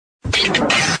This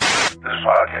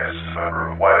podcast is a member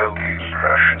of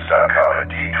WildGamesProductions.com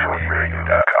and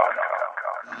D20Radio.com.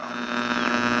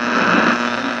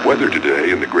 Weather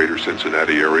today in the greater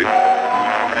Cincinnati area.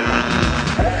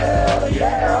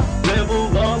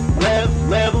 Level up,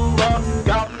 level up,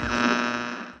 go.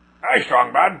 Hey,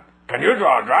 Strongman, can you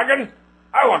draw a dragon?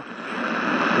 I want...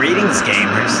 Greetings,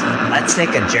 gamers. Let's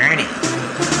take a journey.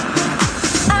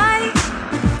 I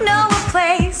know a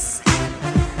place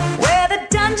where the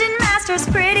dungeon master's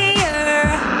prettier.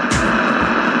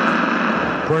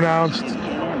 Pronounced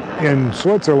in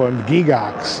Switzerland,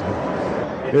 Gigax.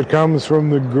 It comes from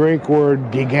the Greek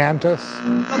word gigantus.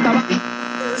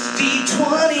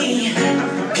 D20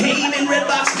 came in red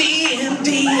box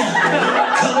D&D.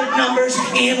 Colored numbers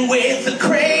in with the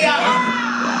crayon.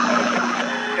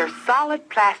 They're solid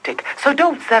plastic, so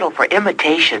don't settle for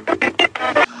imitation. You know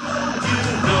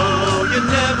you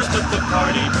never took the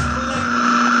party.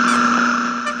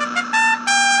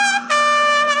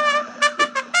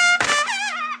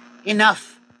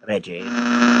 Enough, Reggie.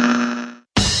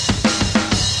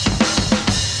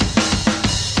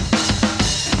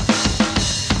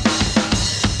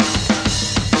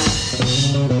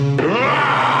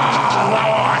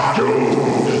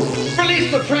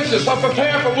 Release the princess, I'll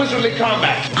prepare for wizardly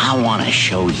combat. I want to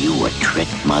show you a trick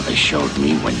Mother showed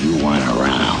me when you weren't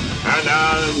around.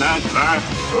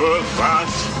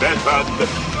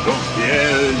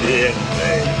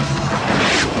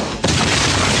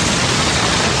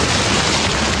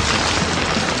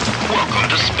 Welcome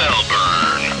to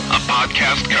Spellburn, a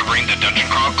podcast covering the Dungeon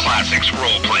Crawl Classics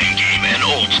role-playing game and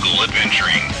old-school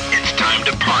adventuring. It's time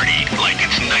to party like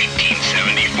it's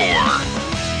 1974.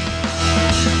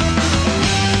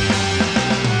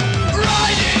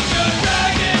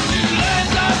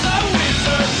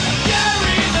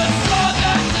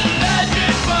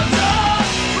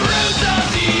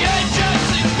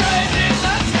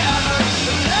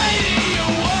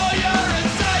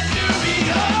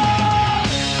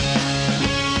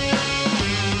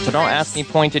 So don't ask me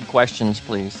pointed questions,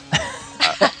 please.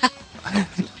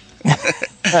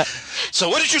 So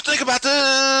what did you think about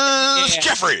this,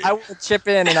 Jeffrey? I will chip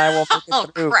in and I will make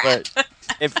it through. Crap. But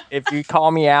if you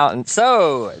call me out and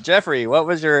so Jeffrey, what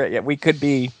was your? Yeah, we could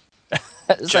be.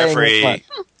 Jeffrey,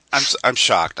 I'm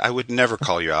shocked. I would never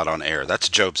call you out on air. That's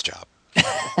Job's job.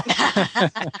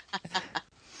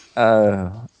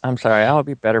 I'm sorry. I'll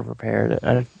be better prepared.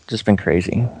 I've just been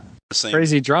crazy.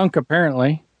 Crazy drunk,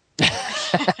 apparently.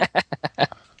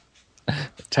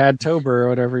 Tadtober or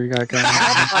whatever you got going on.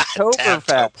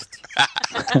 Oktoberfest.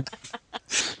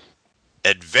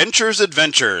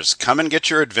 Adventures. Come and get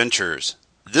your adventures.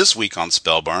 This week on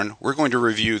Spellbarn, we're going to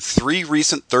review 3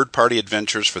 recent third-party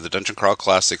adventures for the Dungeon Crawl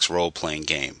Classics role-playing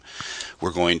game.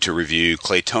 We're going to review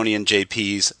Claytonian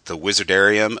JP's The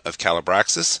Wizardarium of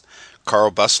Calabraxis,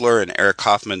 Carl Bussler and Eric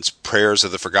Hoffman's Prayers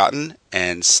of the Forgotten,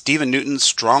 and Stephen Newton's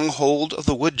Stronghold of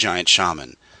the Wood Giant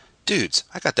Shaman. Dudes,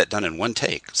 I got that done in one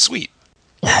take. Sweet.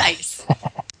 Nice.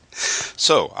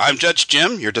 So, I'm Judge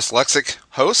Jim, your dyslexic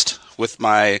host, with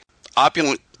my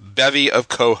opulent bevy of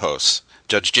co-hosts.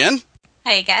 Judge Jen.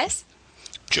 Hey, guys.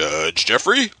 Judge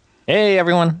Jeffrey. Hey,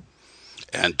 everyone.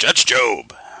 And Judge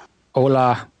Job.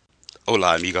 Hola.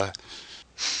 Hola, amiga.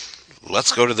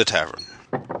 Let's go to the tavern.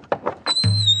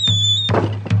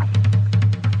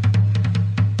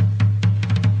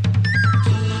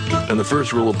 And the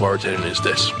first rule of bartending is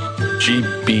this.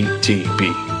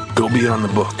 GBTB. Go beyond the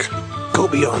book. Go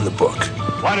beyond the book.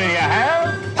 What do you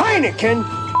have? Heineken.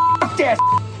 F that.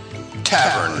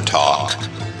 Tavern Talk.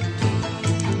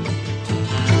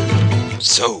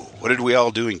 So, what did we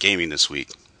all do in gaming this week?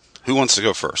 Who wants to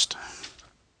go first?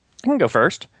 I can go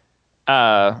first.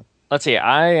 Let's see.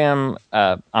 I'm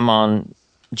on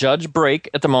Judge break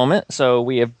at the moment, so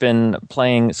we have been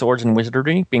playing Swords and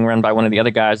Wizardry, being run by one of the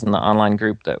other guys in the online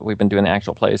group that we've been doing the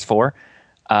actual plays for.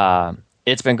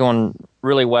 It's been going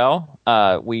really well.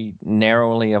 We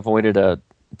narrowly avoided a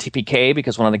TPK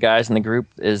because one of the guys in the group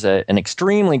is an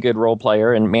extremely good role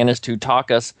player and managed to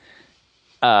talk us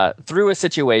through a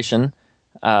situation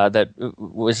that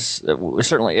was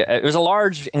certainly, it was a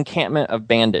large encampment of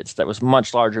bandits that was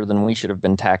much larger than we should have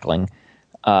been tackling.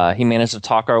 He managed to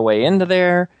talk our way into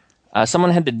there. Someone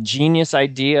had the genius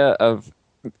idea of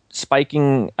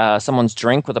spiking someone's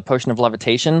drink with a potion of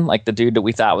levitation, like the dude that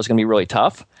we thought was going to be really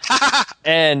tough.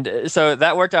 And so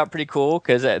that worked out pretty cool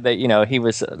because he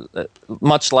was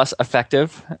much less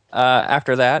effective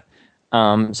after that.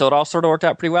 So it all sort of worked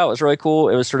out pretty well. It was really cool.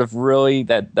 It was sort of really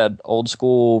that old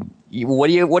school. What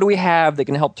do we have that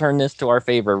can help turn this to our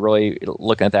favor? Really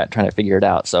looking at that, trying to figure it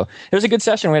out. So it was a good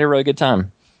session. We had a really good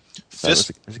time. So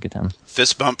it was a good time.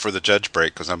 Fist bump for the judge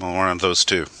break because I'm on one of those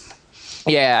too.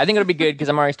 Yeah, I think it'll be good because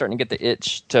I'm already starting to get the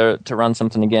itch to run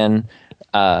something again.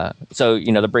 So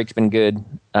the break's been good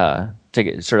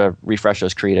to sort of refresh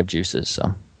those creative juices.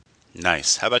 So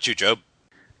nice. How about you, Job?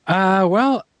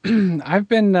 Well, I've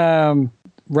been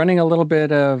running a little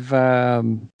bit of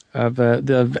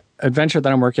the adventure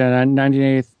that I'm working on,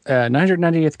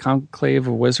 998th Conclave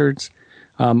of Wizards,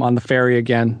 on the ferry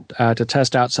again to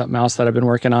test out something else that I've been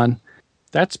working on.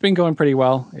 That's been going pretty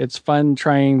well. It's fun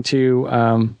trying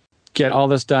to get all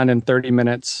this done in 30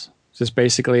 minutes. Just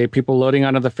basically people loading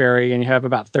onto the ferry, and you have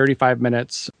about 35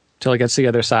 minutes till it gets to the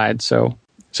other side. So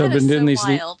I've been doing these.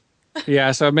 Wild.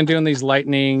 Yeah, so I've been doing these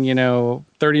lightning,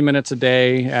 30 minutes a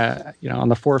day, on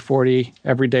the 440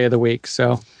 every day of the week.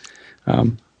 So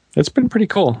it's been pretty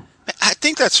cool. I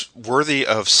think that's worthy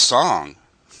of song.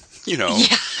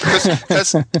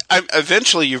 Because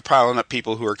eventually you're piling up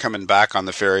people who are coming back on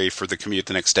the ferry for the commute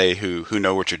the next day who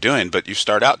know what you're doing, but you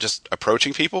start out just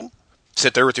approaching people,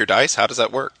 sit there with your dice. How does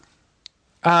that work?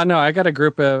 No, I got a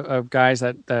group of guys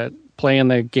that play in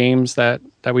the games that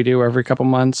we do every couple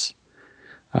months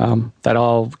that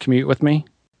all commute with me.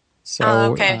 So,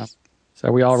 okay.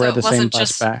 So we all So read the it same wasn't bus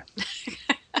just- back.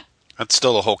 That's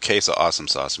still a whole case of awesome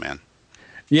sauce, man.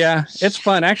 Yeah, it's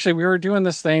fun. Actually, we were doing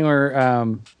this thing where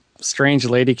strange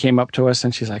lady came up to us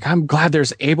and she's like, "I'm glad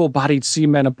there's able-bodied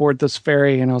seamen aboard this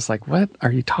ferry." And I was like, "What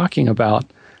are you talking about?"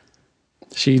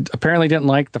 She apparently didn't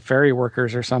like the ferry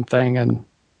workers or something and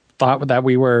thought that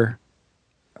we were,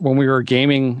 when we were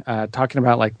gaming, talking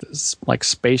about like this like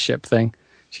spaceship thing.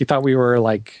 She thought we were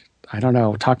like, I don't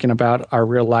know, talking about our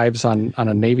real lives on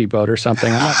a Navy boat or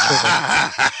something. I'm not sure.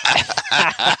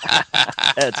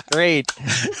 That's great.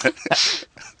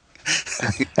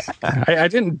 I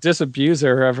didn't disabuse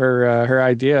her of her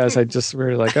ideas. I just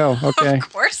were like, oh, okay.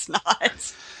 Of course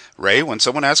not. Ray, when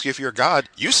someone asks you if you're a god,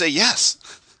 you say yes.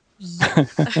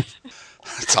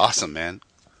 That's awesome, man.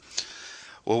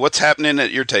 Well, what's happening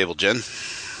at your table, Jen?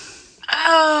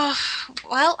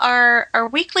 Well, our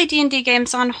weekly D&D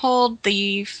game's on hold.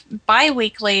 The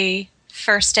bi-weekly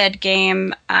first ed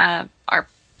game, our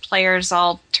players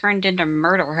all turned into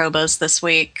murder hobos this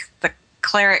week. The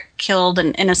cleric killed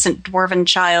an innocent dwarven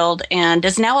child and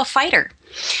is now a fighter.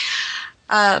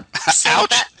 Ouch!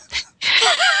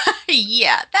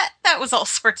 Yeah, that was all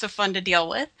sorts of fun to deal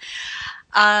with.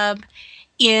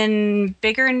 In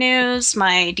bigger news,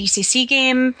 my DCC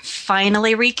game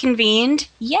finally reconvened.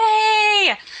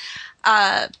 Yay!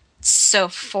 So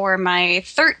for my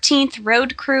 13th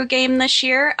road crew game this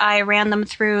year, I ran them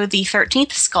through the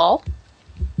 13th skull.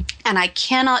 And I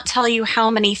cannot tell you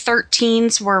how many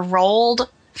 13s were rolled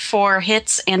for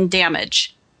hits and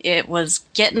damage. It was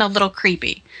getting a little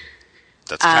creepy.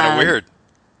 That's kind of weird.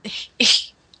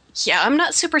 Yeah, I'm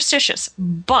not superstitious,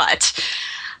 but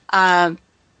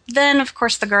then, of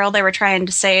course, the girl they were trying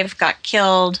to save got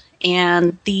killed,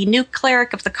 and the new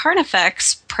cleric of the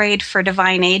Carnifex prayed for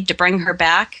divine aid to bring her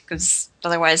back, because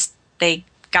otherwise they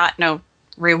got no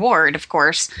reward, of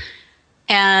course.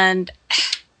 And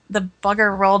the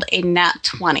bugger rolled a nat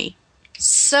 20.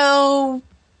 So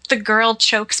the girl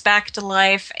chokes back to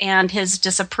life, and his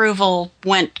disapproval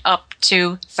went up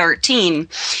to 13.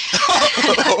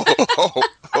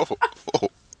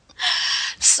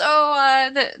 So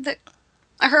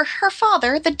her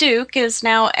father, the Duke, is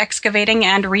now excavating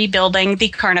and rebuilding the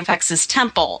Carnifex's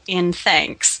temple in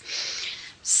thanks.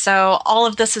 So all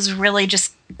of this has really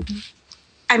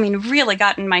really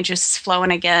gotten my juices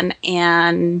flowing again,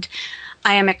 and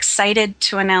I am excited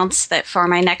to announce that for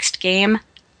my next game,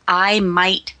 I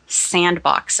might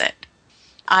sandbox it.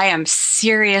 I am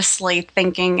seriously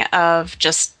thinking of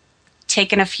just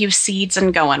taking a few seeds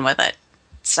and going with it.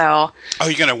 So,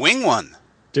 you're gonna wing one?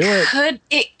 Do it.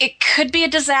 It could be a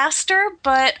disaster,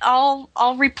 but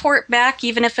I'll report back,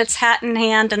 even if it's hat in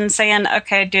hand and saying,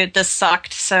 "Okay, dude, this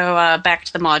sucked. So back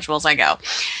to the modules I go."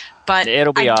 But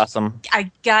it'll be awesome. I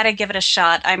gotta give it a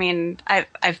shot. I mean,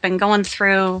 I've been going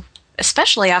through,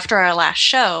 especially after our last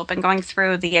show, been going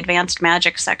through the advanced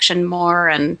magic section more,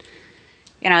 and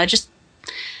just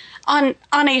on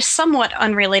a somewhat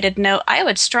unrelated note, I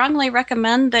would strongly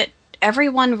recommend that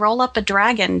everyone roll up a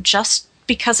dragon just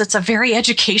because it's a very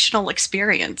educational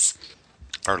experience.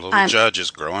 Our little judge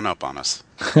is growing up on us.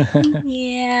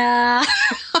 Yeah.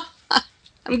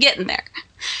 I'm getting there.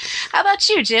 How about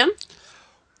you, Jim?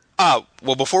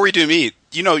 Well, before we do meet,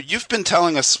 you've been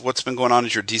telling us what's been going on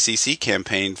at your DCC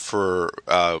campaign for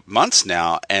months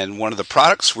now, and one of the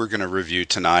products we're going to review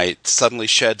tonight suddenly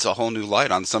sheds a whole new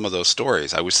light on some of those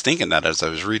stories. I was thinking that as I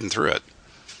was reading through it.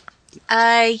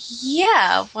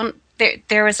 Yeah.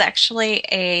 There was actually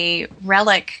a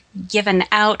relic given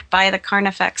out by the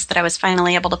Carnifex that I was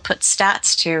finally able to put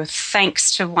stats to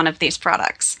thanks to one of these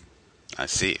products. I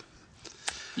see.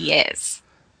 Yes.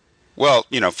 Well,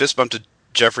 fist bump to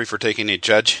Jeffrey for taking a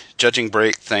judging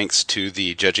break thanks to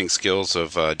the judging skills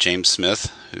of James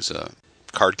Smith, who's a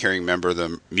card-carrying member of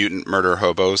the Mutant Murder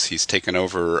Hobos. He's taken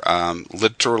over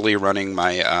literally running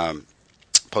my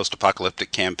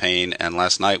post-apocalyptic campaign, and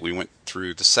last night we went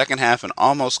through the second half and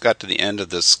almost got to the end of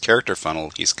this character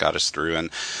funnel he's got us through. And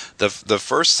the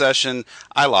first session,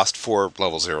 I lost 4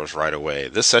 level zeros right away.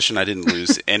 This session, I didn't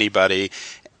lose anybody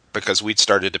because we'd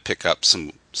started to pick up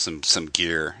some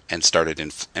gear and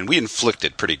and we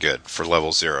inflicted pretty good for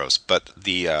level zeros. But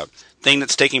the thing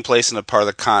that's taking place in a part of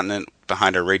the continent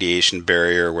behind a radiation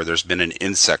barrier where there's been an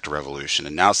insect revolution,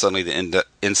 and now suddenly the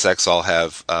insects all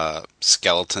have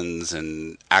skeletons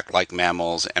and act like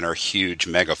mammals and are huge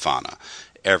megafauna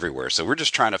everywhere. So we're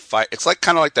just trying to fight. It's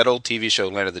kind of like that old TV show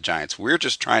Land of the Giants. We're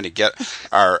just trying to get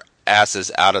our asses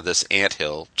out of this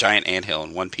giant anthill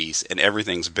in one piece, and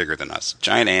everything's bigger than us.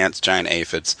 Giant ants, giant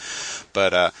aphids.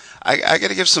 But I got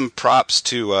to give some props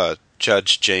to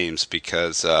Judge James,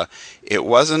 because it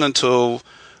wasn't until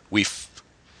we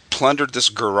plundered this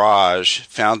garage,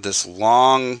 found this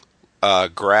long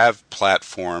grav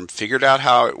platform, figured out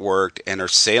how it worked, and are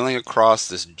sailing across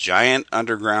this giant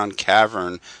underground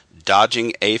cavern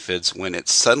dodging aphids when it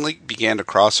suddenly began to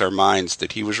cross our minds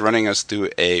that he was running us through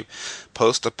a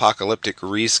post-apocalyptic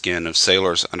reskin of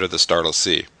Sailors Under the Starless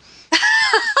Sea.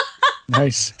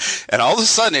 Nice. And all of a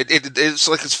sudden,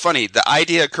 it's funny. The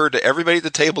idea occurred to everybody at the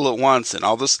table at once, and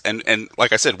all this, and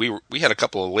like I said, we had a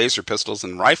couple of laser pistols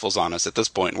and rifles on us at this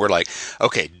point. And we're like,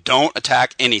 okay, don't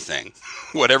attack anything,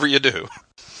 whatever you do.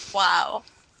 Wow.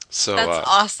 So that's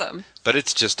awesome. But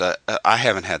it's just I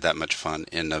haven't had that much fun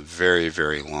in a very,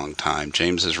 very long time.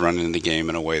 James is running the game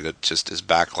in a way that just is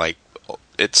back like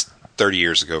it's 30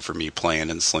 years ago for me playing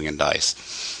and slinging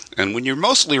dice. And when you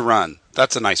mostly run,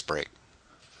 that's a nice break.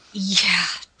 Yeah,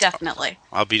 definitely.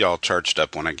 I'll be all charged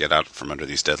up when I get out from under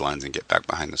these deadlines and get back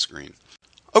behind the screen.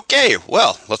 Okay,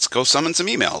 well, let's go summon some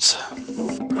emails.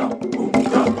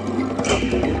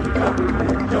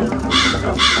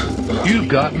 You've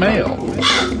got mail.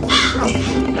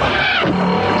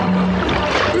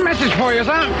 Message for you,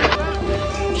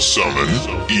 sir. Summon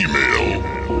email.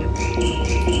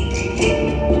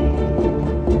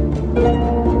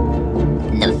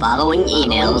 The following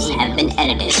emails have been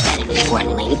edited for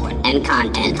length and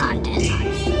content.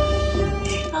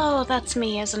 Oh, that's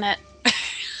me, isn't it?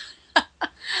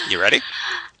 You ready?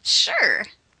 Sure.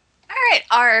 All right,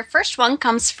 our first one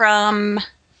comes from,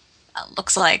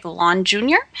 looks like Lon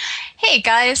Jr. Hey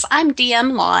guys, I'm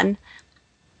DM Lon.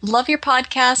 Love your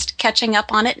podcast, catching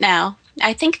up on it now.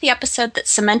 I think the episode that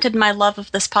cemented my love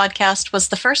of this podcast was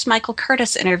the first Michael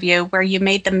Curtis interview where you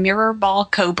made the mirror ball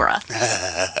cobra.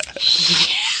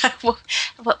 Yeah.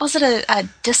 What was it, a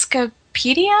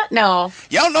Discopedia? No.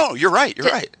 Yeah, no, you're right,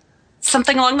 right.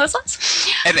 Something along those lines?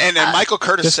 And Michael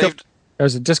Curtis saved...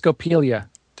 There's a Discopelia.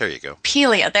 There you go.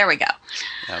 Pelia, there we go.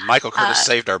 Michael Curtis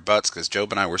saved our butts because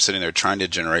Job and I were sitting there trying to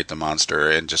generate the monster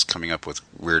and just coming up with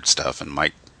weird stuff, and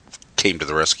Mike came to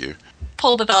the rescue.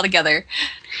 Pulled it all together.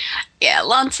 Yeah,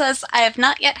 Lon says, I have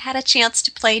not yet had a chance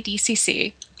to play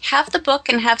DCC. Have the book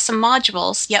and have some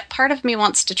modules, yet part of me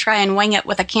wants to try and wing it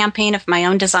with a campaign of my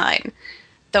own design.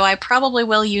 Though I probably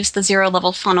will use the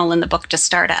 0-level funnel in the book to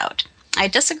start out. I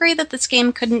disagree that this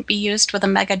game couldn't be used with a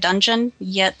mega dungeon,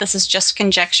 yet this is just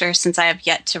conjecture since I have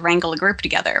yet to wrangle a group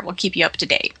together. We'll keep you up to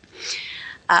date.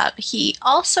 He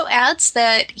also adds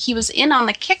that he was in on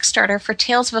the Kickstarter for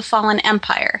Tales of a Fallen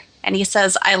Empire, and he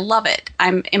says, I love it.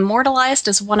 I'm immortalized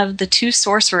as one of the 2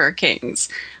 Sorcerer Kings.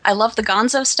 I love the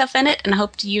Gonzo stuff in it and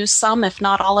hope to use some, if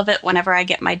not all of it, whenever I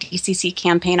get my DCC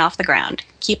campaign off the ground.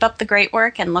 Keep up the great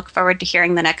work and look forward to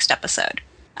hearing the next episode.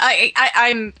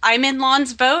 I'm in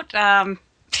Lon's boat. Yeah,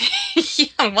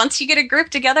 once you get a group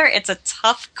together, it's a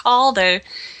tough call to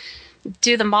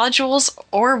do the modules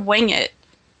or wing it.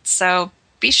 So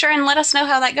be sure and let us know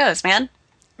how that goes, man.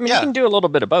 I mean, you can do a little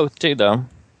bit of both, too, though.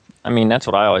 I mean, that's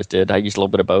what I always did. I used a little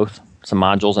bit of both. Some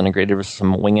modules integrated with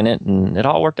some winging it, and it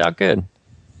all worked out good.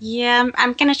 Yeah,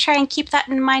 I'm going to try and keep that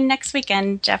in mind next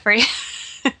weekend, Jeffrey.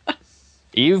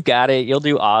 You've got it. You'll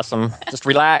do awesome. Just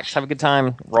relax, have a good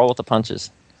time, roll with the punches.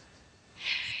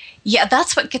 Yeah,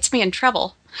 that's what gets me in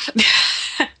trouble.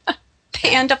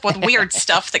 They end up with weird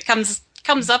stuff that comes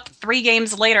up 3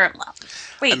 games later.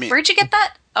 Wait, where'd you get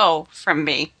that? Oh, from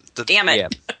me. Damn it. Yeah.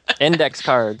 Index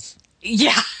cards.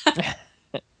 Yeah.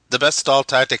 The best stall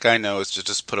tactic I know is to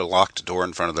just put a locked door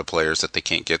in front of the players that they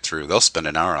can't get through. They'll spend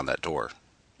an hour on that door.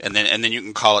 And then you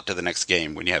can call it to the next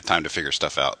game when you have time to figure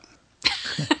stuff out.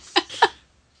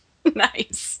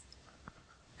 Nice.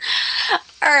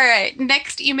 All right,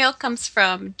 next email comes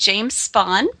from James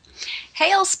Spawn.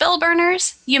 Hail,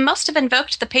 Spellburners! You must have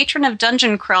invoked the patron of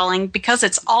dungeon crawling because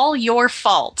it's all your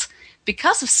fault.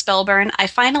 Because of Spellburn, I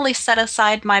finally set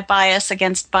aside my bias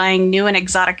against buying new and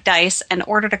exotic dice and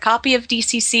ordered a copy of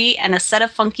DCC and a set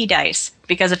of funky dice,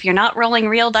 because if you're not rolling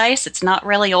real dice, it's not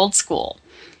really old school.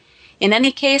 In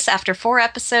any case, after 4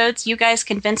 episodes, you guys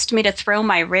convinced me to throw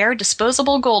my rare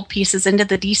disposable gold pieces into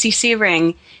the DCC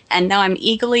ring, and now I'm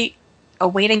eagerly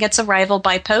awaiting its arrival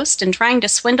by post and trying to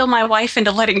swindle my wife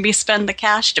into letting me spend the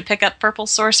cash to pick up Purple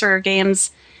Sorcerer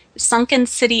Games' Sunken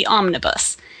City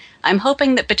Omnibus. I'm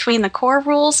hoping that between the core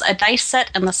rules, a dice set,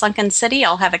 and the Sunken City,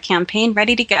 I'll have a campaign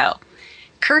ready to go.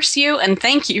 Curse you and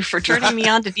thank you for turning me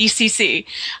on to DCC.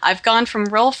 I've gone from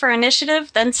Roll for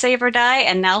Initiative, then Save or Die,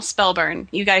 and now Spellburn.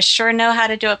 You guys sure know how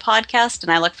to do a podcast,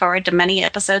 and I look forward to many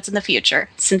episodes in the future.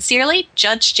 Sincerely,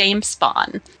 Judge James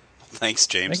Spawn. Thanks,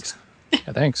 James. Thanks.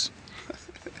 Yeah, thanks.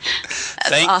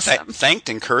 That's awesome. Thanked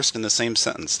and cursed in the same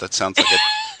sentence. That sounds like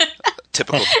a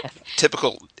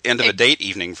typical end of a date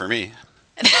evening for me.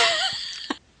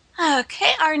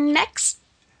 Okay, our next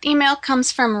email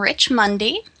comes from Rich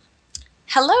Mundy.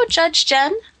 Hello, Judge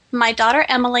Jen. My daughter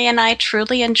Emily and I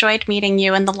truly enjoyed meeting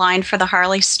you in the line for the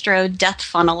Harley Strode death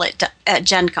funnel at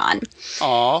Gen Con.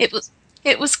 Aww.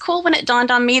 It was cool when it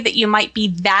dawned on me that you might be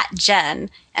that Jen,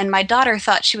 and my daughter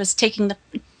thought she was taking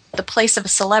the place of a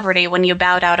celebrity when you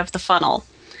bowed out of the funnel.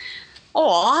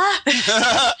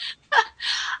 Aww.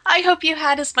 I hope you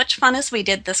had as much fun as we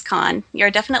did this con.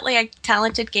 You're definitely a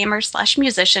talented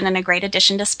gamer/musician and a great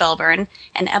addition to Spellburn,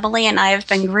 and Emily and I have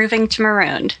been grooving to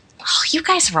Marooned. Oh, you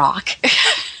guys rock.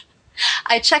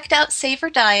 I checked out Save or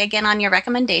Die again on your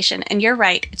recommendation, and you're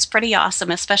right, it's pretty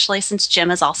awesome, especially since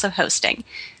Jim is also hosting.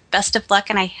 Best of luck,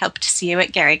 and I hope to see you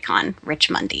at GaryCon. Rich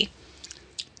Mundy.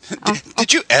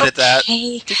 Did you edit that?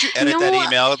 Okay. Did you edit that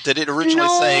email? Did it originally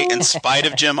say, in spite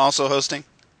of Jim also hosting?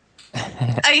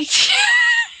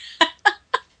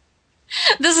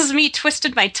 This is me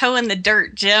twisted my toe in the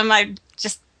dirt, Jim. I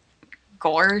just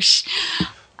gorsh.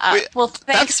 Well,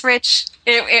 thanks, Rich.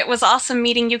 It was awesome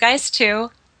meeting you guys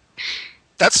too.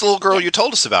 That's the little girl you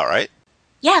told us about, right?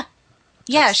 Yeah,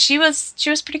 she was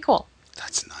pretty cool.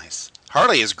 That's nice.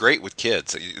 Harley is great with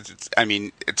kids.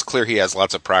 It's clear he has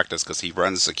lots of practice because he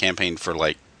runs a campaign for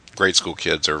like grade school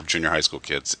kids or junior high school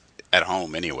kids at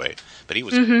home anyway. But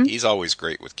he's always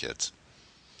great with kids.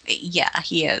 Yeah,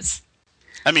 he is.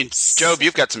 I mean, Job,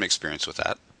 you've got some experience with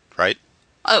that, right?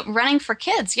 Running for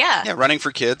kids, yeah. Yeah, running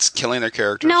for kids, killing their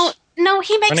characters. No,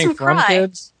 he makes running them from cry.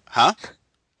 Kids? Huh?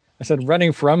 I said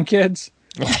running from kids.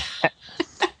 He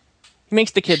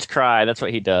makes the kids cry. That's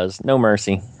what he does. No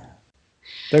mercy.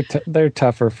 They're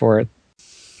tougher for it.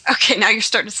 Okay, now you're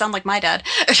starting to sound like my dad.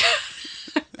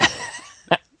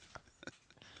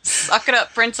 Suck it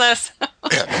up, princess.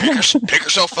 Pick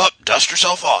yourself up, dust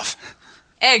yourself off.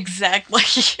 Exactly.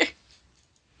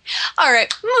 All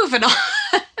right, moving on.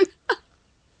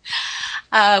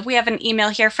 We have an email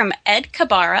here from Ed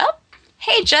Kabara.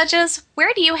 Hey, judges,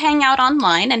 where do you hang out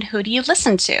online and who do you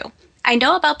listen to? I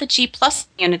know about the G Plus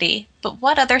community, but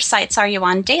what other sites are you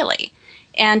on daily?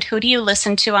 And who do you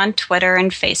listen to on Twitter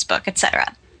and Facebook,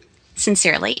 etc.?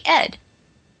 Sincerely, Ed.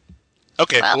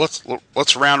 Okay, well,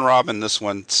 let's round robin this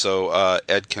one so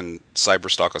Ed can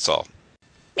cyberstalk us all.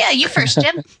 Yeah, you first,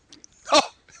 Jim.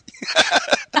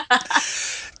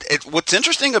 What's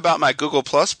interesting about my Google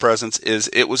Plus presence is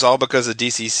it was all because of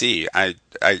DCC.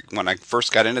 When I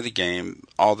first got into the game,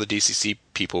 all the DCC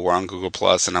people were on Google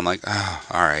Plus, and I'm like, oh,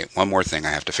 all right, one more thing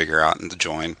I have to figure out and to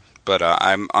join. But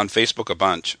I'm on Facebook a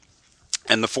bunch,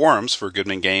 and the forums for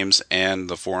Goodman Games and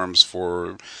the forums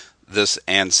for this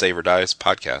and Save or Die's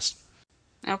podcast.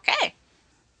 Okay,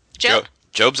 Job.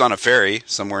 Job's on a ferry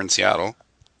somewhere in Seattle.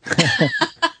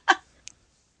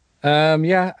 I'm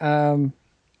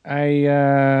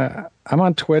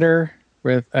on Twitter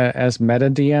with as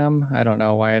MetaDM. I don't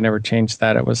know why I never changed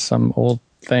that. It was some old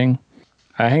thing.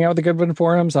 I hang out with the Goodwin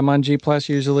forums. I'm on G Plus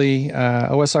usually.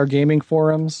 OSR gaming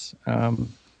forums.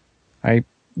 I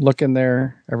look in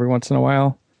there every once in a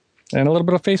while, and a little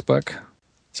bit of Facebook.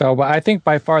 So, but I think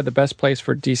by far the best place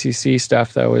for DCC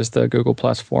stuff though is the Google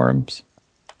Plus forums.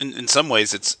 In some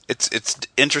ways, it's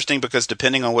interesting because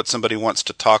depending on what somebody wants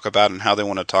to talk about and how they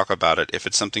want to talk about it, if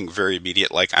it's something very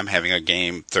immediate, like I'm having a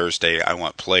game Thursday, I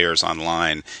want players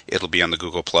online, it'll be on the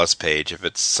Google Plus page. If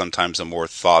it's sometimes a more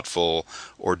thoughtful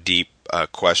or deep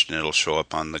question, it'll show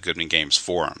up on the Goodman Games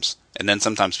forums. And then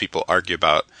sometimes people argue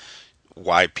about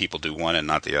why people do one and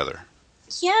not the other.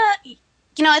 Yeah,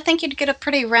 I think you'd get a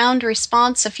pretty round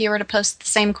response if you were to post the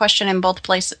same question in both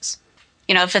places.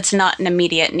 If it's not an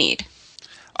immediate need.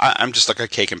 I'm just like a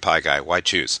cake and pie guy. Why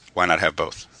choose? Why not have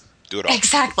both? Do it all.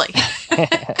 Exactly.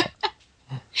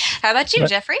 How about you,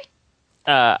 Jeffrey?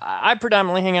 I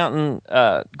predominantly hang out in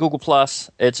Google Plus.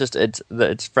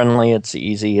 It's friendly, it's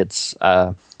easy,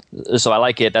 so I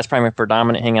like it. That's probably my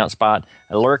predominant hangout spot.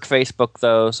 I lurk Facebook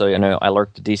though, so I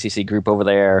lurk the DCC group over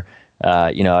there.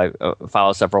 I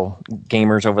follow several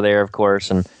gamers over there, of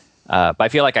course, and but I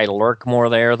feel like I lurk more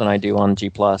there than I do on G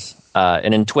Plus.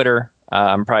 And in Twitter,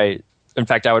 I would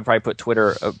probably put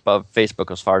Twitter above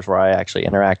Facebook as far as where I actually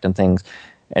interact and things.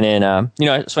 And then,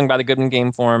 I swing by the Goodman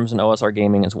Game forums and OSR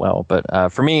Gaming as well.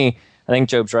 But for me, I think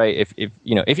Job's right. If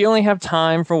you only have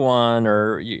time for one,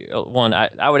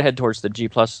 I would head towards the G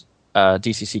Plus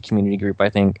DCC community group, I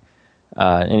think.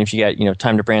 And if you got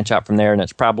time to branch out from there, and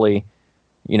it's probably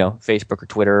Facebook or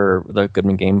Twitter or the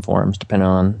Goodman Game forums, depending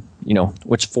on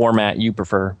which format you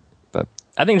prefer. But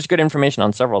I think there's good information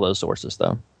on several of those sources,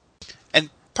 though. And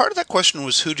part of that question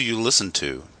was, who do you listen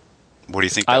to? What do you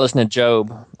think? I listen to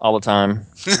Job all the time.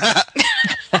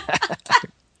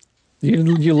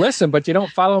 You listen, but you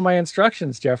don't follow my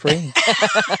instructions, Jeffrey.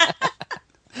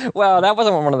 Well, that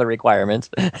wasn't one of the requirements.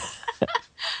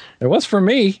 It was for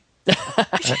me.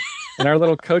 In our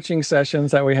little coaching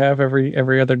sessions that we have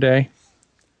every other day.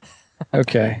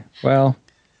 Okay, well,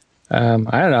 I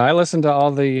don't know. I listen to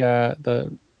all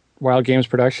the Wild Games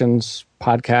Productions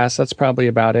podcasts. That's probably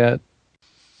about it.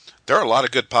 There are a lot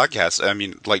of good podcasts. I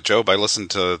mean, like Job, I listen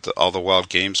to all the Wild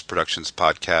Games Productions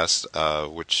podcasts,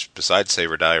 which besides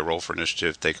Save or Die, Roll for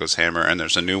Initiative, Thaco's Hammer, and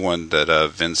there's a new one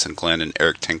that Vince and Glenn and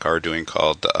Eric Tenkar are doing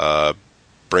called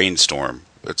Brainstorm.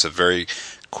 It's a very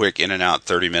quick in and out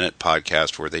 30-minute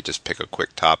podcast where they just pick a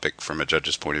quick topic from a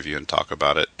judge's point of view and talk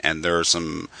about it. And there are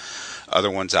some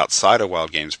other ones outside of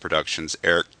Wild Games Productions.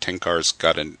 Eric Tenkar's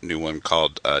got a new one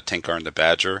called Tenkar and the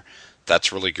Badger.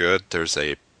 That's really good. There's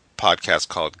a podcast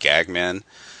called Gagman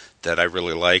that I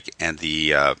really like, and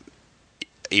the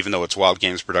even though it's Wild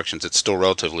Games Productions, it's still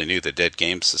relatively new. The Dead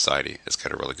Games Society has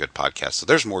got a really good podcast. So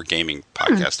there's more gaming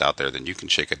podcasts out there than you can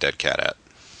shake a dead cat at.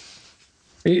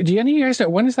 Do any of you guys know,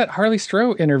 when is that Harley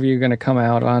Stroh interview going to come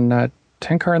out on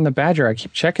Tenkar and the Badger? I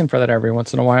keep checking for that every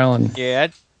once in a while. And yeah,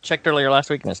 I checked earlier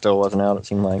last week and it still wasn't out, it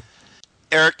seemed like.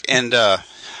 Eric, and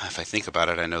if I think about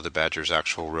it, I know the Badger's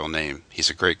actual real name.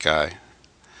 He's a great guy.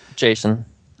 Jason.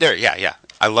 Yeah.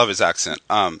 I love his accent.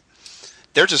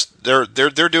 They're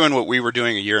doing what we were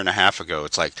doing a year and a half ago.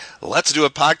 It's like, let's do a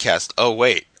podcast. Oh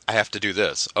wait, I have to do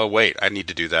this. Oh wait, I need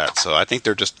to do that. So I think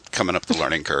they're just coming up the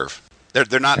learning curve.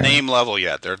 They're not name level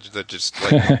yet. They're just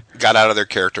like got out of their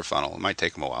character funnel. It might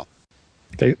take them a while.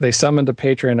 They summoned a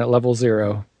patron at level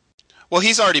 0. Well,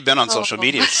 he's already been on social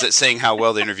media saying how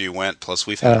well the interview went. Plus,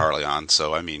 we've had Harley on,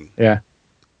 so I mean, yeah,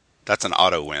 that's an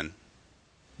auto win.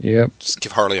 Yep. Just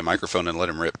give Harley a microphone and let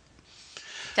him rip.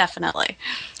 Definitely.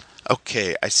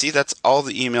 Okay, I see that's all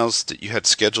the emails that you had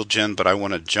scheduled, Jen, but I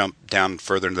want to jump down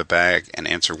further in the bag and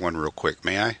answer one real quick.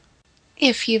 May I?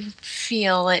 If you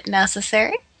feel it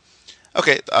necessary.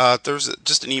 Okay, there's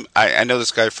just an email. I know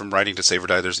this guy from Writing to Save or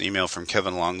Die. There's an email from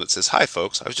Kevin Long that says, "Hi,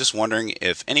 folks. I was just wondering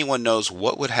if anyone knows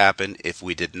what would happen if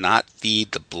we did not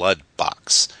feed the blood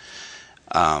box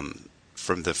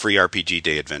from the free RPG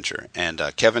Day adventure." And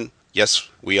Kevin, yes,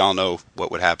 we all know what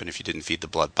would happen if you didn't feed the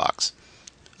blood box.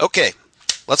 Okay,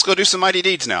 let's go do some mighty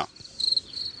deeds now.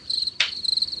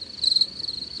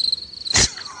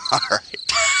 All right.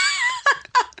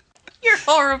 You're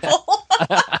horrible.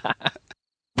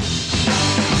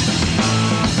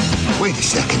 Wait a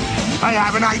second. I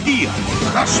have an idea.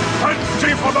 That's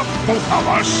plenty for the both of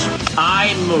us.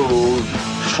 I move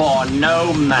for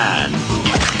no man.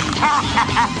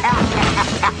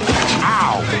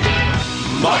 Ow!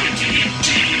 Mighty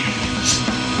deeds.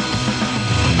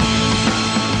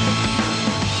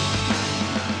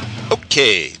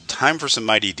 Okay, time for some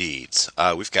mighty deeds.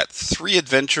 We've got 3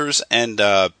 adventures, and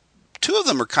 2 of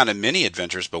them are kind of mini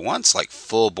adventures, but one's like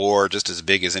full bore, just as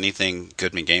big as anything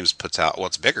Goodman Games puts out. Well,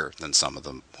 it's bigger than some of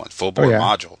them. One full bore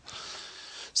module.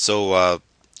 So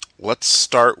let's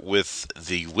start with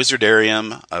the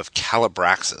Wizardarium of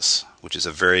Calabraxis, which is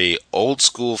a very old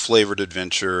school flavored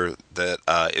adventure that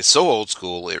is so old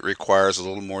school it requires a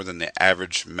little more than the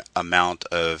average amount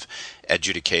of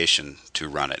adjudication to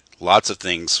run it. Lots of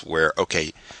things where,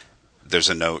 okay, there's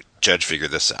a note, judge, figure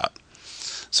this out.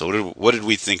 So what did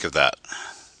we think of that?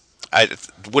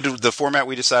 The format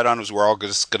we decided on was we're all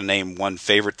just going to name one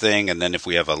favorite thing, and then if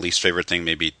we have a least favorite thing,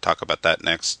 maybe talk about that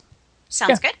next.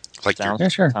 Sounds good. Like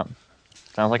sure.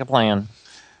 Sounds like a plan.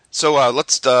 So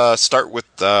let's start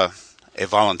with a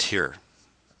volunteer.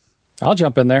 I'll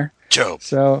jump in there. Joe,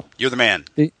 So you're the man.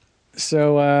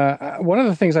 One of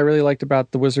the things I really liked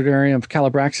about the Wizardarium of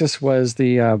Calabraxis was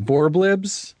the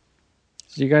Vorblibs.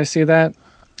 Did you guys see that?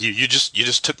 You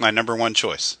just took my number one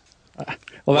choice.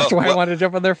 Well, that's why I wanted to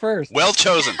jump in there first. Well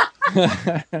chosen.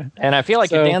 And I feel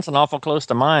like you're dancing awful close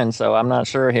to mine, so I'm not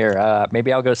sure here.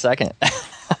 Maybe I'll go second.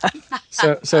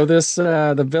 So this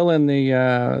the villain,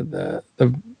 the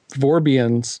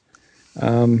Vorbians.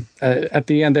 At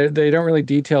the end, they don't really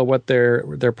detail what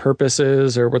their purpose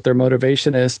is or what their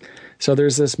motivation is. So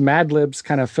there's this Mad Libs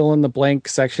kind of fill in the blank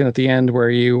section at the end where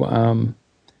you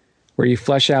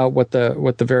flesh out what the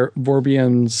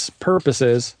Vorbians' purpose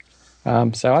is.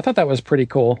 So I thought that was pretty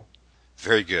cool.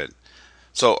 Very good.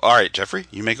 So, all right, Jeffrey,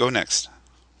 you may go next.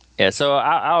 Yeah, so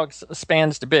I'll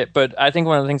expand just a bit, but I think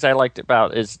one of the things I liked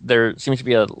about is there seems to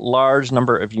be a large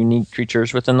number of unique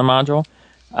creatures within the module,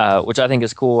 which I think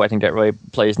is cool. I think that really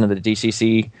plays into the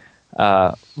DCC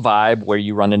vibe where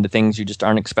you run into things you just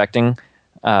aren't expecting.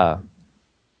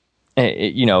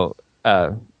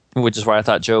 Which is why I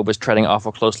thought Job was treading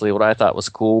awful closely what I thought was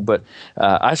cool, but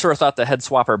I sort of thought the head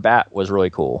swapper bat was really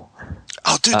cool.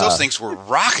 Oh, dude, those things were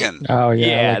rocking. Oh, yeah.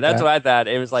 Yeah, like that's that. what I thought.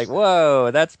 It was like, whoa,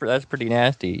 that's pretty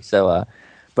nasty. So,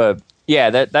 but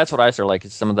yeah, that's what I sort of like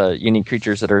is some of the unique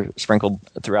creatures that are sprinkled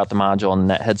throughout the module,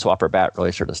 and that head swapper bat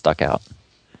really sort of stuck out.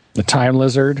 The Time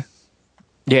Lizard.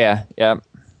 Yeah.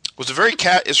 Was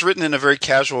it's written in a very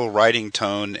casual writing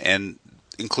tone and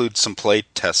includes some play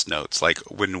test notes. Like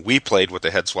when we played with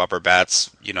the head swapper bats,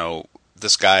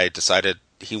 this guy decided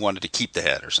he wanted to keep the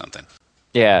head or something.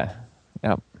 Yeah.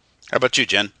 Yep. How about you,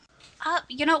 Jen?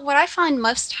 What I find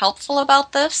most helpful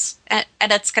about this, and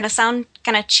it's going to sound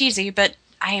kind of cheesy, but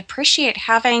I appreciate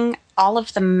having all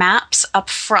of the maps up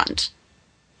front.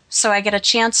 So I get a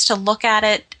chance to look at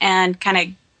it and kind of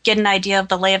get an idea of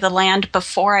the lay of the land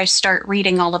before I start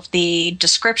reading all of the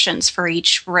descriptions for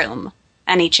each room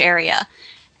and each area.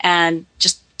 And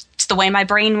just it's the way my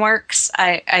brain works.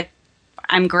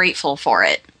 I'm grateful for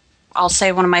it. I'll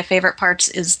say one of my favorite parts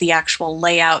is the actual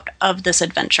layout of this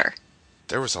adventure.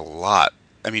 There was a lot.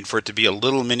 I mean, for it to be a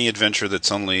little mini adventure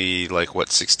that's only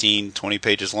 16, 20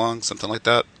 pages long, something like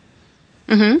that.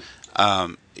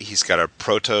 Mm-hmm. He's got a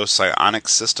proto-psionic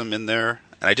system in there.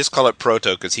 And I just call it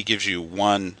proto because he gives you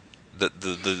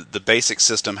the basic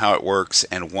system, how it works,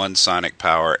 and one psionic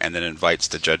power, and then invites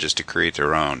the judges to create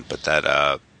their own. But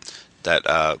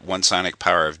that one psionic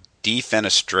power of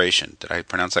defenestration, did I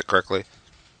pronounce that correctly?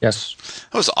 Yes.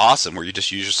 That was awesome, where you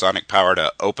just use your sonic power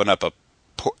to open up a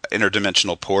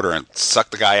interdimensional portal and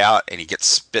suck the guy out, and he gets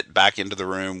spit back into the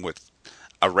room with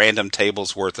a random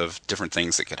table's worth of different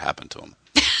things that could happen to him.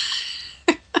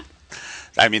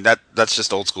 I mean, that's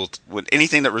just old school. When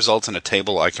anything that results in a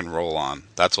table I can roll on,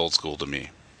 that's old school to me.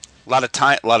 A lot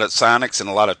of psionics and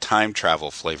a lot of time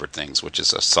travel flavored things, which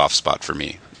is a soft spot for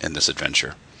me in this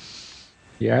adventure.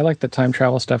 Yeah, I like the time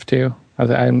travel stuff too. I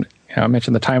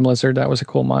mentioned the Time Lizard. That was a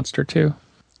cool monster too.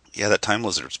 Yeah, that Time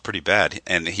Lizard's pretty bad,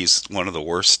 and he's one of the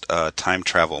worst time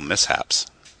travel mishaps.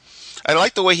 I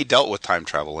like the way he dealt with time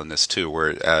travel in this too,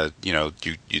 where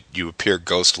you appear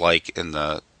ghost-like in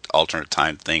the alternate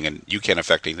time thing, and you can't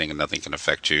affect anything, and nothing can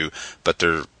affect you, but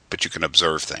you can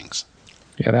observe things.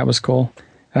 Yeah, that was cool.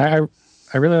 And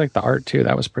I really like the art too.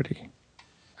 That was pretty.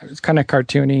 It was kind of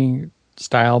cartoony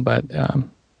style, but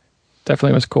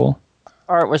definitely was cool.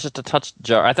 Art was just a touch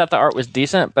jar. I thought the art was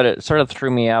decent, but it sort of threw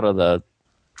me out of the.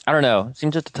 I don't know. It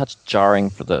seemed just a touch jarring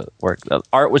for the work. The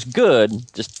art was good,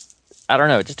 just I don't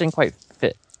know. It just didn't quite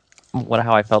fit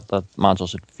how I felt the module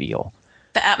should feel.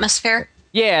 The atmosphere.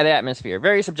 Yeah, the atmosphere.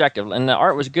 Very subjective, and the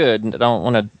art was good. And I don't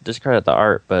want to discredit the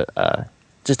art, but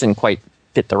just didn't quite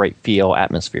fit the right feel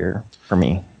atmosphere for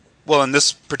me. Well, in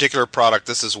this particular product,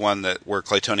 this is one where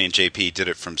Claytonian JP did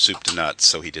it from soup to nuts.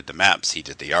 So he did the maps, he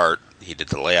did the art, he did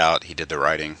the layout, he did the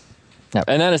writing. Yeah,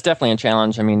 and that is definitely a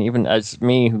challenge. I mean, even as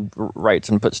me who writes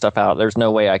and puts stuff out, there's no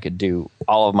way I could do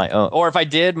all of my own. Or if I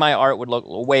did, my art would look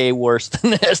way worse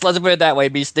than this. Let's put it that way.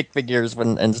 It'd be stick figures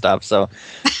and stuff. So,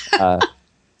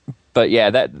 but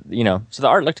yeah, so the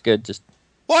art looked good. Just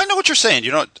well, I know what you're saying.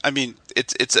 I mean,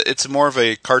 it's more of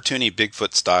a cartoony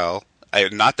Bigfoot style.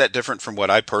 Not that different from what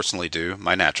I personally do,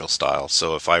 my natural style.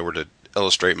 So if I were to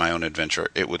illustrate my own adventure,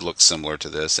 it would look similar to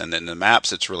this. And in the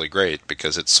maps, it's really great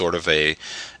because it's sort of an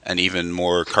even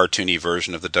more cartoony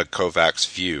version of the Doug Kovacs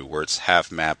view, where it's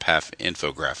half map, half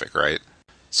infographic, right?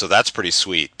 So that's pretty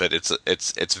sweet. But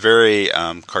it's very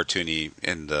cartoony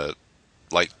in the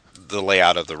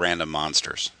layout of the random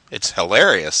monsters. It's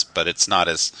hilarious, but it's not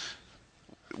as.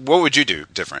 What would you do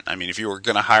different? I mean, if you were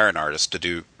going to hire an artist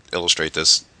to illustrate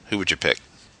this, who would you pick?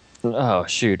 Oh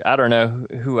shoot, I don't know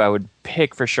who I would pick.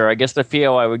 pick for sure. I guess the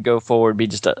feel I would go for would be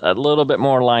just a little bit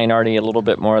more line arty, a little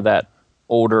bit more of that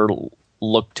older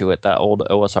look to it, that old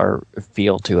OSR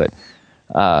feel to it.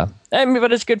 But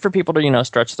it's good for people to,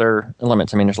 stretch their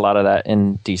limits. I mean, there's a lot of that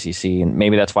in DCC, and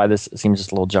maybe that's why this seems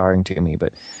just a little jarring to me.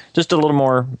 But just a little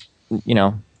more, I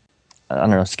don't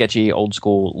know, sketchy, old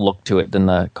school look to it than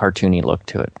the cartoony look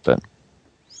to it. But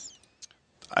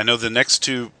I know the next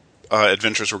two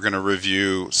adventures we're going to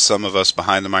review, some of us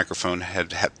behind the microphone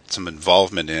had some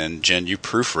involvement in. Jen, you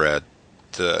proofread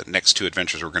the next two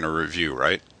adventures we're going to review,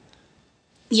 right?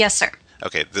 Yes, sir.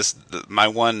 Okay, my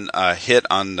one hit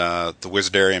on the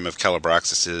Wizardarium of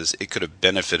Calabraxis is it could have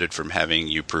benefited from having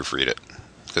you proofread it,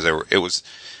 because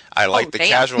I like the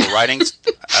casual writing.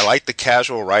 I like the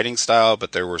casual writing style,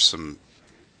 but there were some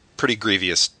pretty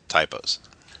grievous typos.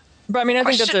 But I mean, I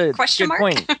think that's a good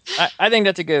point. I think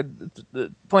that's a good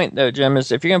point, though, Jim,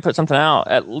 is if you're going to put something out,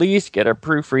 at least get a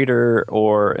proofreader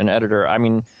or an editor. I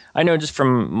mean, I know just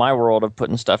from my world of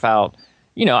putting stuff out,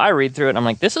 I read through it and I'm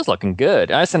like, this is looking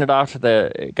good. And I send it off to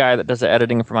the guy that does the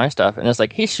editing for my stuff, and it's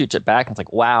like, he shoots it back and it's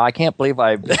like, wow, I can't believe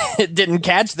I didn't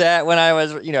catch that when I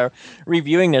was,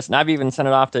 reviewing this. And I've even sent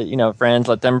it off to, friends,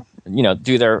 let them,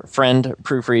 do their friend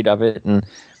proofread of it. And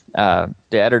the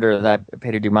editor that I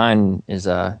pay to do mine is,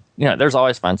 there's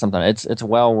always find something. It's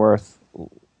well worth,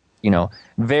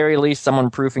 very least someone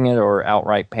proofing it or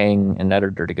outright paying an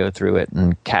editor to go through it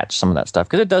and catch some of that stuff,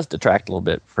 because it does detract a little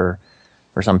bit for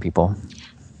some people.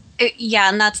 Yeah,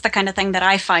 and that's the kind of thing that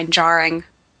I find jarring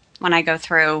when I go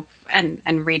through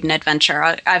and read an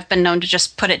adventure. I've been known to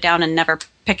just put it down and never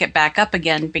pick it back up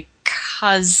again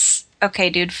because, okay,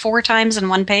 dude, 4 times in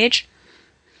one page?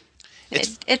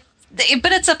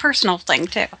 But it's a personal thing,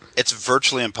 too. It's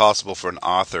virtually impossible for an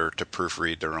author to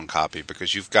proofread their own copy,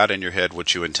 because you've got in your head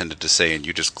what you intended to say and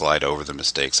you just glide over the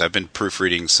mistakes. I've been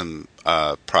proofreading some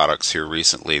products here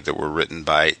recently that were written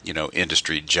by,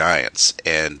 industry giants,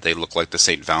 and they look like the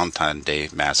St. Valentine's Day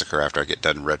Massacre after I get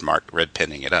done red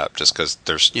penning it up, just because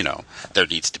there's, there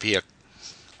needs to be a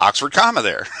Oxford comma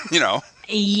there,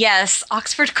 Yes,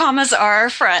 Oxford commas are our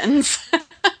friends.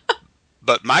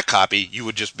 But my copy, you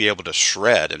would just be able to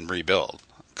shred and rebuild,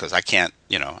 because I can't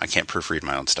proofread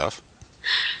my own stuff.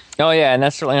 Oh yeah, and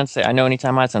that's certainly not to say. I know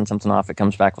anytime I send something off, it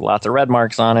comes back with lots of red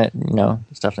marks on it,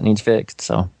 stuff that needs fixed.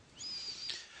 So,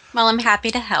 well, I'm happy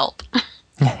to help.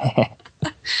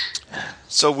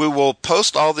 So we will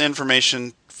post all the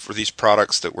information for these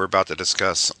products that we're about to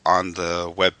discuss on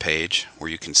the webpage where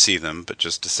you can see them. But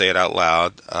just to say it out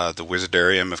loud, the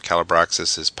Wizardarium of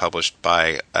Calabraxis is published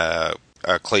by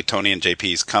Claytonian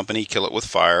JP's company, Kill It With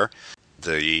Fire.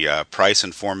 The price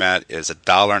and format is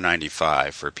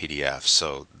 $1.95 for a PDF.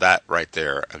 So that right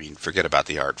there, I mean, forget about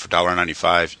the art. For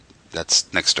 $1.95,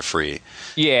 that's next to free.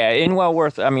 Yeah, and well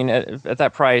worth. I mean, at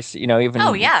that price,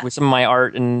 even with some of my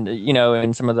art and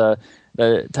and some of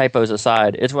the typos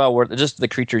aside, it's well worth it. Just the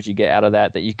creatures you get out of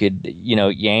that you could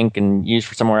yank and use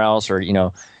for somewhere else, or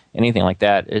anything like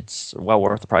that. It's well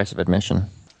worth the price of admission.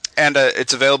 And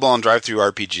it's available on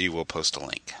DriveThruRPG. We'll post a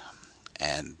link.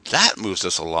 And that moves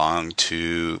us along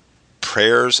to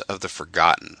Prayers of the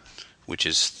Forgotten, which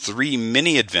is 3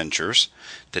 mini-adventures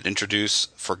that introduce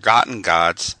forgotten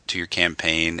gods to your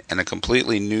campaign and a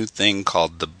completely new thing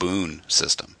called the Boon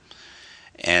system.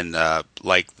 And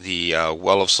like the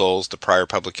Well of Souls, the prior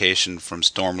publication from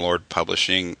Stormlord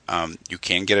Publishing, you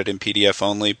can get it in PDF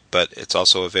only, but it's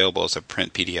also available as a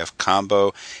print PDF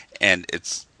combo, and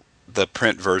the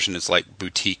print version is like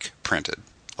boutique printed,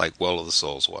 like Well of the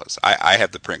Souls was. I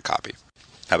have the print copy.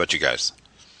 How about you guys?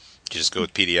 Did you just go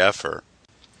with PDF or?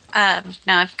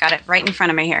 No, I've got it right in front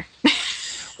of me here.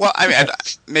 Well, I mean,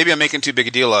 maybe I'm making too big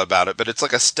a deal about it, but it's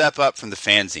like a step up from the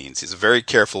fanzines. It's a very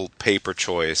careful paper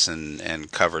choice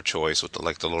and cover choice with the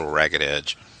little ragged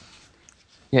edge.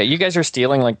 Yeah, you guys are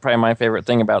stealing probably my favorite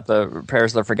thing about the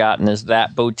Prayers of the Forgotten is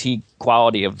that boutique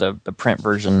quality of the print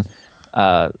version.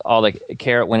 All the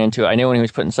care it went into it. I knew when he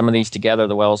was putting some of these together,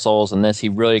 the Well of Souls and this, he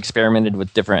really experimented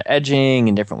with different edging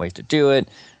and different ways to do it.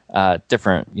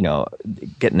 Different,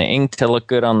 getting the ink to look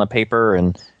good on the paper.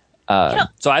 And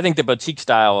so I think the boutique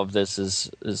style of this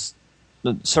is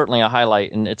certainly a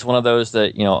highlight. And it's one of those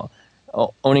that,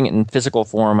 owning it in physical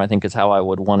form, I think is how I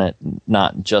would want it,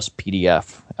 not just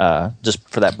PDF, just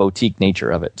for that boutique nature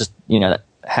of it. Just, that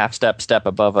half step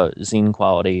above a zine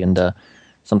quality and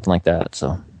something like that.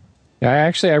 So.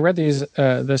 Yeah, I read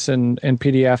this in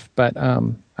PDF, but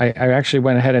I actually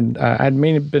went ahead and I'd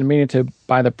been meaning to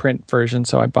buy the print version,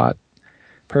 so I bought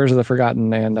Prayers of the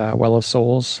Forgotten and Well of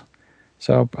Souls.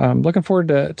 So I'm looking forward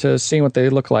to seeing what they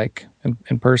look like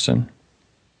in person.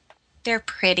 They're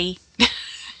pretty.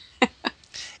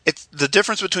 It's the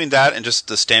difference between that and just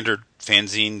the standard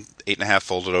fanzine 8.5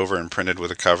 folded over and printed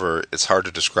with a cover. It's hard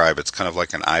to describe. It's kind of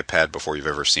like an iPad before you've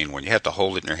ever seen one. You have to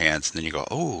hold it in your hands, and then you go,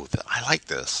 "Oh, I like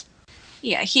this."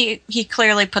 Yeah, he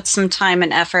clearly put some time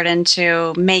and effort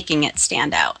into making it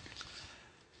stand out.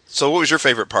 So, what was your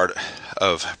favorite part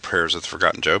of Prayers of the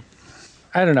Forgotten Job?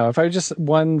 I don't know. If I just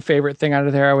one favorite thing out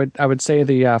of there, I would say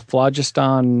the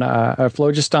Phlogiston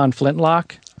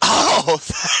flintlock. Oh,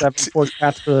 74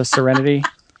 cats for the Serenity.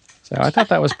 So I thought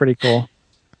that was pretty cool.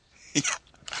 Yeah.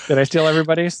 Did I steal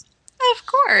everybody's? Of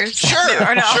course. Sure.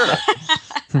 Or no. Sure.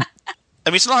 I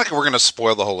mean, it's not like we're going to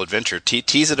spoil the whole adventure.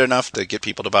 Tease it enough to get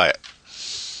people to buy it.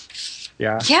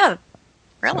 Yeah. Yeah.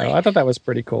 Really? So I thought that was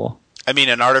pretty cool. I mean,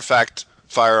 an artifact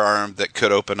firearm that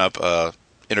could open up a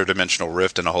interdimensional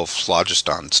rift in a whole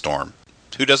phlogiston storm.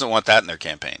 Who doesn't want that in their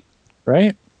campaign?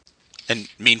 Right? And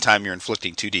meantime, you're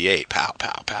inflicting 2d8. Pow,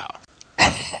 pow, pow.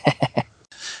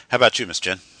 How about you, Miss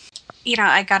Jen? You know,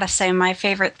 I gotta say, my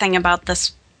favorite thing about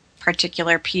this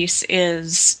particular piece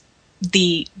is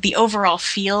the overall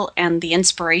feel and the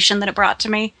inspiration that it brought to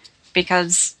me,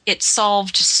 because it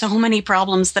solved so many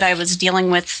problems that I was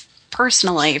dealing with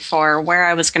personally for where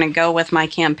I was going to go with my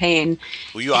campaign.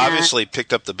 Well, you obviously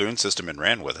picked up the boon system and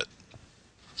ran with it.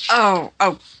 Oh,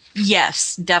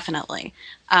 yes, definitely.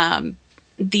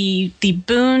 The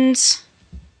boons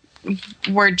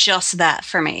were just that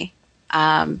for me.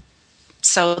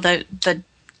 So the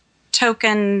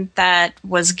token that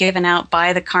was given out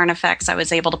by the Carnifex, I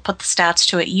was able to put the stats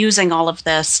to it using all of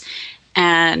this,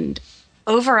 and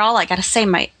overall, I got to say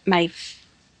my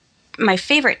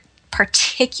favorite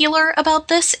particular about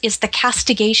this is the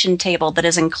castigation table that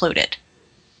is included,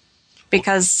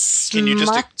 because can you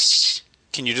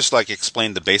just like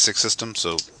explain the basic system?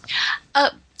 So,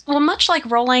 well, much like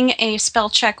rolling a spell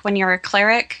check when you're a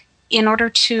cleric, in order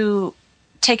to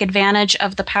take advantage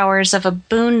of the powers of a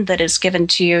boon that is given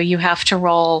to you, you have to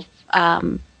roll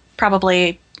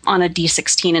probably on a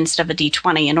d16 instead of a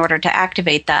d20 in order to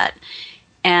activate that.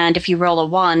 And if you roll a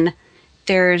 1,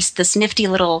 there's this nifty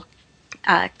little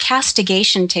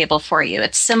castigation table for you.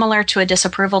 It's similar to a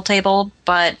disapproval table,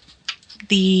 but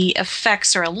the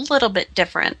effects are a little bit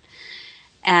different.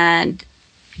 And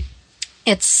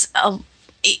it's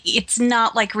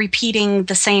not like repeating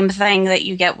the same thing that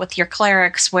you get with your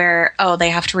clerics where, they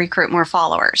have to recruit more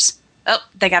followers. Oh,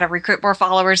 they got to recruit more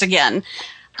followers again.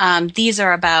 These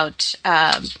are about,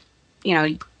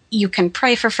 you can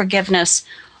pray for forgiveness,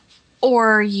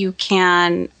 or you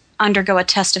can undergo a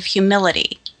test of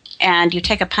humility, and you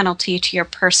take a penalty to your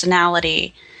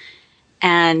personality,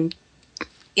 and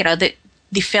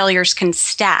the failures can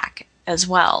stack as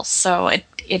well. So it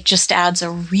just adds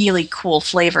a really cool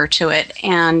flavor to it,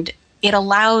 and it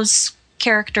allows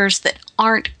characters that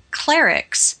aren't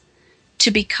clerics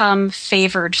to become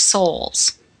favored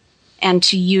souls and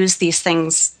to use these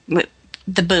things with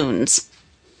the boons.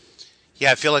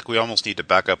 Yeah, I feel like we almost need to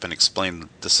back up and explain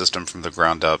the system from the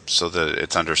ground up so that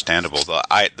it's understandable.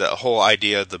 The whole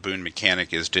idea of the boon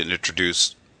mechanic is to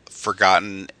introduce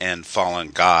forgotten and fallen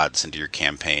gods into your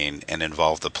campaign and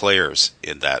involve the players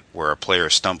in that, where a player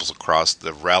stumbles across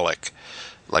the relic,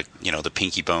 like, the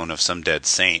pinky bone of some dead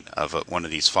saint of one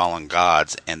of these fallen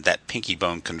gods, and that pinky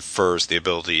bone confers the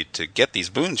ability to get these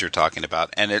boons you're talking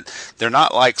about. And they're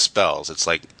not like spells. It's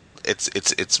like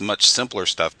it's much simpler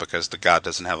stuff because the god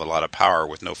doesn't have a lot of power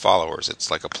with no followers. It's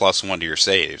like a +1 to your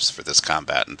saves for this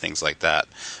combat and things like that.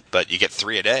 But you get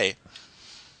 3 a day.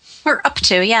 Or up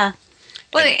to, yeah.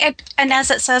 Well, and as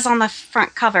it says on the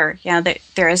front cover,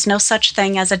 there is no such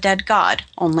thing as a dead god,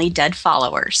 only dead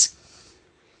followers.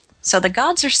 So the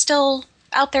gods are still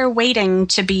out there waiting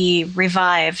to be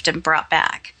revived and brought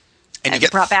back. And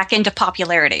brought back into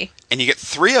popularity. And you get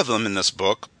 3 of them in this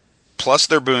book, plus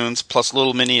their boons, plus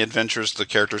little mini adventures the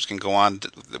characters can go on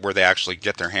where they actually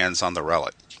get their hands on the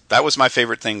relic. That was my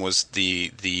favorite thing, was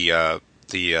the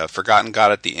forgotten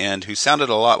god at the end, who sounded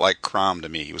a lot like Crom to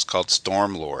me. He was called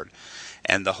Stormlord.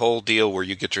 And the whole deal where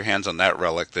you get your hands on that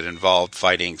relic that involved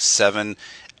fighting 7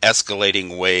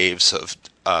 escalating waves of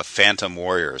phantom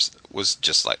warriors was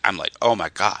just like, I'm like, oh my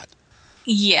god.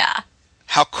 Yeah.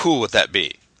 How cool would that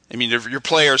be? I mean, your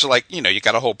players are like, you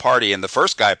got a whole party, and the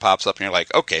first guy pops up, and you're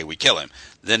like, okay, we kill him.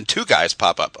 Then 2 guys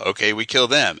pop up, okay, we kill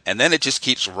them. And then it just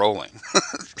keeps rolling.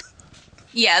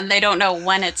 Yeah, and they don't know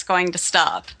when it's going to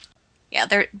stop. Yeah,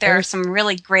 there are some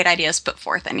really great ideas put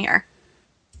forth in here.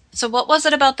 So what was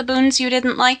it about the boons you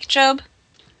didn't like, Job?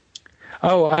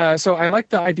 So I like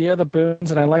the idea of the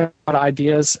boons, and I like a lot of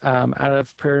ideas out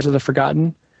of Prayers of the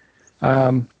Forgotten.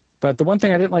 But the one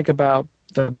thing I didn't like about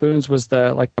the boons was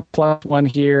the +1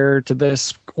 here to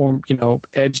this, or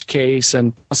edged case,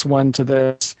 and +1 to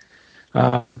this.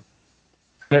 To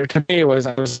me, I was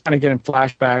kind of getting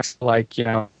flashbacks to, like,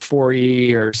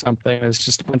 4E or something. It's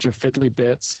just a bunch of fiddly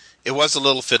bits. It was a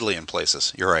little fiddly in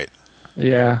places. You're right.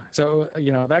 Yeah. So,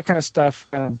 that kind of stuff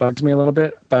kind of bugs me a little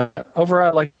bit. But overall,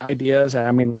 I like ideas.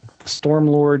 I mean,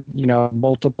 Stormlord,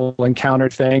 multiple encounter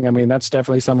thing. I mean, that's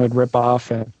definitely something to rip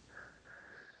off. And,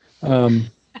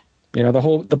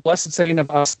 the Blessed Saying of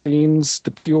Osthenes,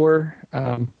 the Pure,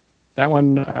 that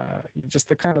one, just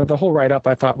the whole write-up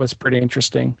I thought was pretty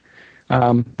interesting.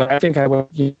 But I think I would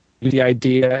use the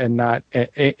idea and not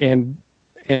in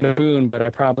a boon, but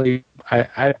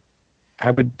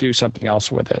I would do something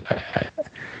else with it.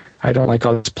 I don't like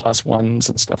all these +1s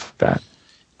and stuff like that.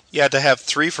 Yeah, to have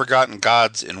 3 forgotten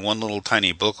gods in one little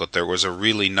tiny booklet, there was a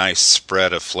really nice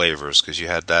spread of flavors, because you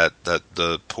had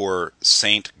the poor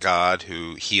saint god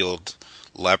who healed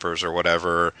lepers or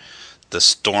whatever, the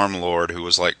Stormlord who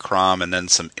was like Crom, and then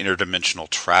some interdimensional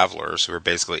travelers who are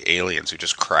basically aliens who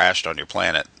just crashed on your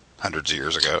planet hundreds of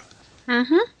years ago.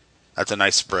 Mm-hmm. That's a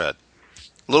nice spread.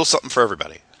 A little something for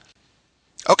everybody.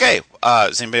 Okay,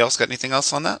 has anybody else got anything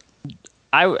else on that?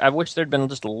 I wish there'd been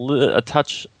just a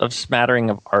touch of smattering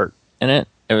of art in it.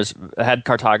 It had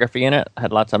cartography in it,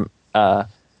 had lots of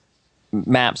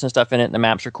maps and stuff in it, and the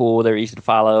maps are cool, they're easy to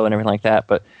follow and everything like that,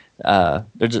 but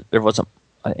there wasn't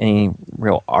any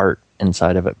real art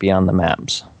inside of it beyond the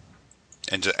maps.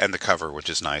 And the cover, which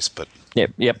is nice, but...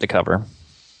 Yep, the cover.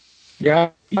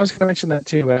 Yeah, I was going to mention that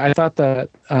too, but I thought that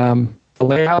the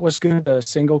layout was good, the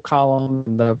single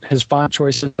column, his font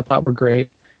choices I thought were great,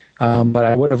 but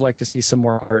I would have liked to see some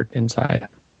more art inside.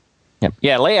 Yep.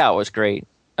 Yeah, layout was great.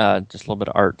 Just a little bit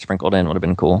of art sprinkled in would have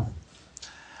been cool.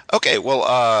 Okay,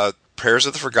 well, Prayers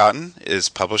of the Forgotten is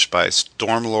published by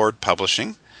Stormlord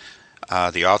Publishing.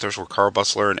 The authors were Carl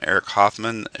Bussler and Eric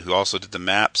Hoffman, who also did the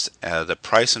maps. The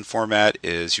price and format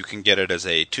is you can get it as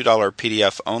a $2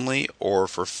 PDF only, or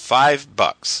for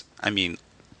 $5. I mean,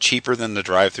 cheaper than the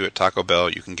drive-thru at Taco Bell,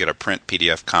 you can get a print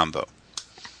PDF combo.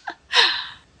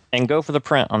 And go for the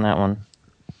print on that one.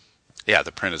 Yeah,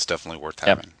 the print is definitely worth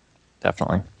having.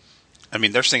 Definitely. I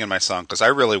mean, they're singing my song because I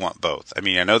really want both. I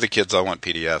mean, I know the kids all want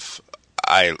PDF.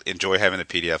 I enjoy having the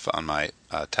PDF on my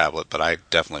tablet, but I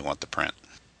definitely want the print.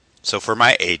 So for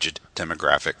my aged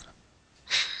demographic,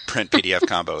 print PDF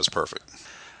combo is perfect.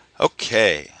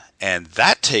 Okay, and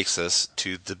that takes us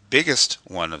to the biggest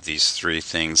one of these 3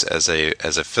 things as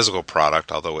a physical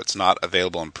product, although it's not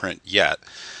available in print yet.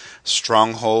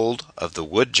 Stronghold of the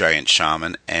Wood Giant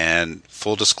Shaman, and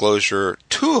full disclosure,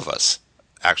 2 of us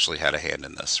actually had a hand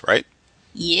in this, right?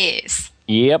 Yes.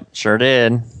 Yep, sure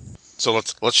did. So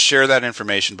let's share that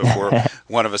information before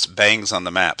one of us bangs on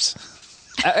the maps.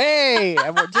 Hey,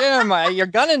 Jim, you're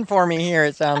gunning for me here,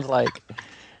 it sounds like.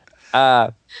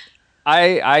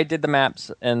 I did the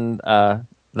maps and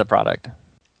the product.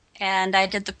 And I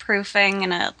did the proofing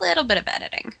and a little bit of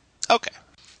editing. Okay.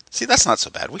 See, that's not so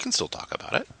bad. We can still talk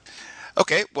about it.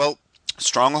 Okay, well,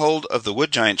 Stronghold of the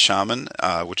Wood Giant Shaman,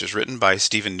 which is written by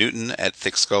Stephen Newton at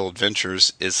Thick Skull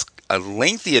Adventures, is a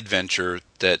lengthy adventure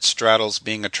that straddles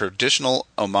being a traditional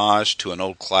homage to an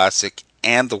old classic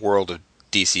and the world of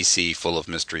DCC full of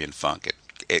mystery and funk.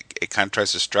 It kind of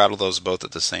tries to straddle those both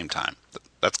at the same time.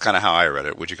 That's kind of how I read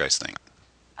it. What'd you guys think?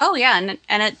 Oh, yeah,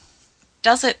 and it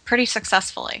does it pretty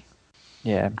successfully.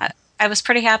 Yeah. I was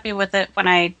pretty happy with it when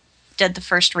I did the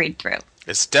first read-through.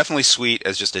 It's definitely sweet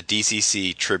as just a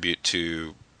DCC tribute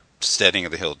to Steading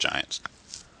of the Hill Giants.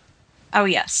 Oh,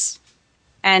 yes.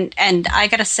 And I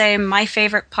gotta say, my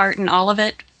favorite part in all of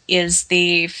it is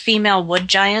the female wood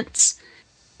giants.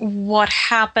 What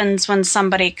happens when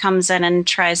somebody comes in and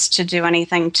tries to do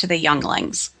anything to the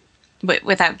younglings,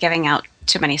 without giving out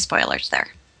too many spoilers there.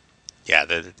 Yeah,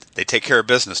 they take care of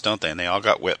business, don't they? And they all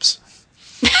got whips.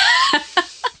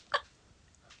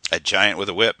 A giant with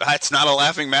a whip. That's not a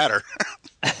laughing matter.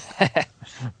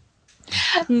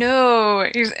 No,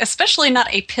 especially not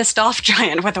a pissed off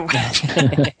giant with a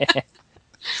whip.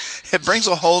 It brings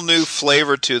a whole new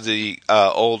flavor to the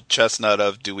old chestnut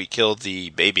of, do we kill the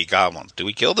baby goblins? Do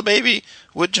we kill the baby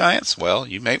wood giants? Well,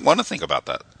 you may want to think about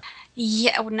that.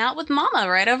 Yeah, not with Mama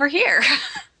right over here.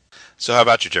 So how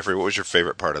about you, Jeffrey? What was your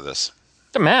favorite part of this?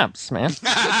 The maps, man.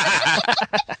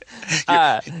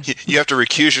 You have to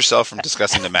recuse yourself from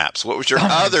discussing the maps. What was your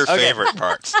other favorite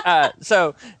parts?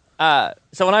 So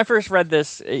when I first read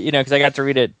this, because I got to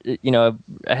read it,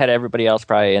 ahead of everybody else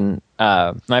probably, and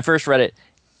when I first read it,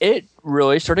 it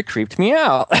really sort of creeped me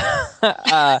out.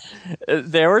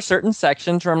 There were certain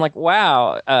sections where I'm like,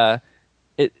 wow,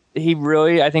 he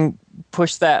really, I think,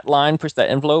 pushed that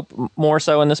envelope more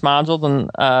so in this module than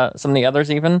some of the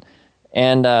others even.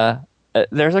 And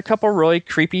there's a couple really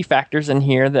creepy factors in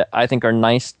here that I think are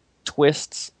nice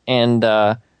twists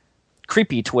and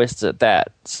creepy twists at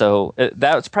that. So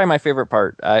that's probably my favorite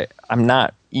part. I'm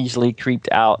not easily creeped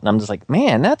out, and I'm just like,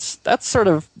 man, that's sort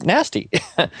of nasty.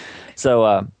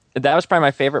 So that was probably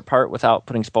my favorite part without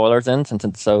putting spoilers in, since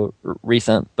it's so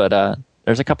recent. But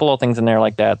there's a couple of things in there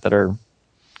like that are,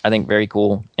 I think, very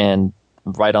cool and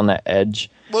right on that edge.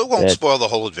 Well, it won't spoil the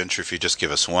whole adventure if you just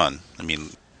give us one. I mean,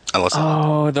 unless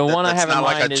the one I have in mind is not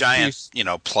like a giant,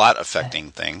 plot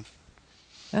affecting thing.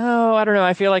 Oh, I don't know.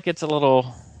 I feel like it's a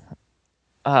little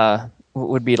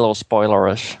would be a little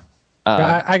spoilerish.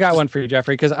 I got one for you,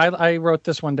 Jeffrey, because I wrote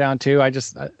this one down too.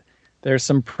 There's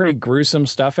some pretty gruesome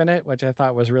stuff in it, which I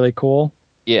thought was really cool.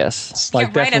 Yes, it's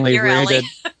like definitely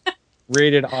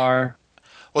rated R.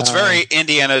 Well, it's very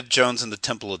Indiana Jones and the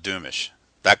Temple of Doomish.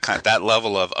 That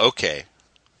level of okay.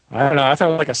 I don't know. I thought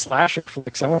it was like a slasher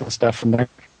flick. Some of the stuff from there.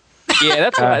 Yeah,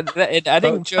 that's I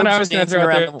think. What I was going to throw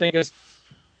out there is,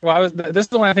 this is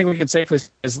the one I think we could safely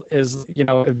is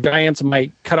if giants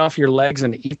might cut off your legs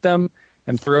and eat them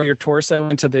and throw your torso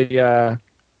into the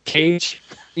cage.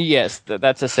 Yes,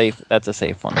 that's a safe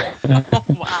one.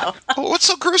 Wow. Well, what's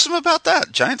so gruesome about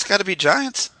that? Giants got to be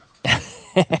giants.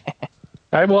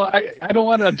 I don't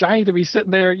want a giant to be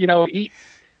sitting there, eat.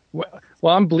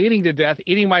 Well, I'm bleeding to death,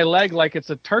 eating my leg like it's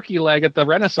a turkey leg at the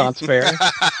Renaissance Fair.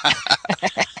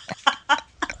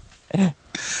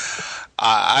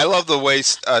 I love the way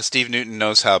Steve Newton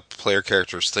knows how player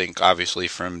characters think, obviously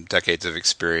from decades of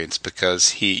experience, because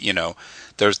he,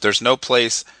 there's no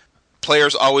place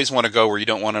players always want to go where you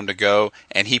don't want them to go,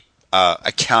 and he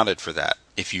accounted for that.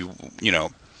 If you,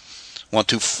 want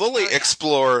to fully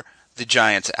explore the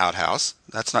giant's outhouse,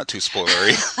 that's not too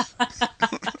spoilery.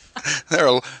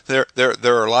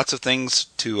 There are lots of things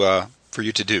for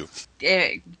you to do.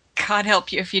 God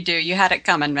help you if you do. You had it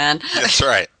coming, man. That's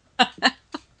right.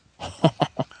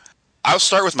 I'll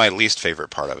start with my least favorite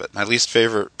part of it. My least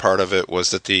favorite part of it was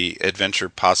that the adventure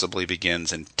possibly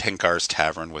begins in Tenkar's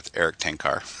Tavern with Eric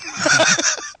Tenkar.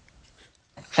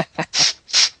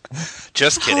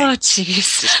 Just kidding. Oh,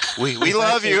 jeez. We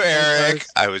love you, Eric.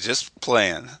 I was just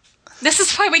playing. This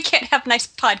is why we can't have nice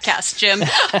podcasts, Jim.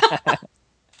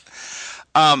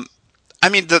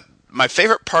 My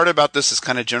favorite part about this is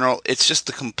kind of general. It's just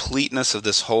the completeness of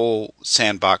this whole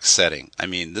sandbox setting. I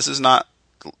mean, this is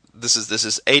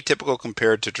atypical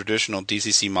compared to traditional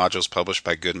DCC modules published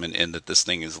by Goodman in that this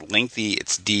thing is lengthy,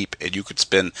 it's deep, and you could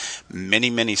spend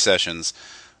many, many sessions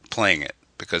playing it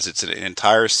because it's an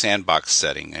entire sandbox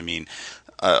setting. I mean,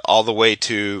 all the way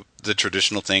to the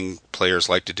traditional thing players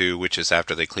like to do, which is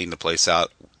after they clean the place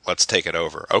out, let's take it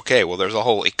over. Okay, well, there's a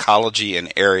whole ecology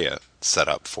and area set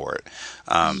up for it.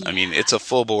 I mean, it's a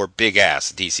full-bore,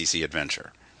 big-ass DCC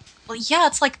adventure. Well, yeah,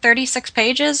 it's like 36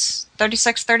 pages,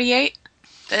 36, 38.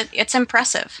 It's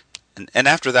impressive. And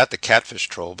after that, the Catfish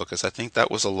Troll, because I think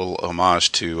that was a little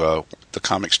homage to the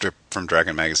comic strip from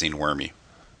Dragon Magazine, Wormy.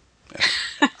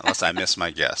 Unless I miss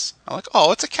my guess. I'm like,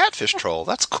 oh, it's a Catfish Troll.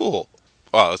 That's cool.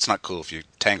 Well, it's not cool if you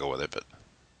tangle with it, but...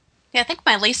 Yeah, I think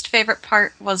my least favorite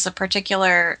part was a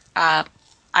particular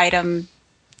item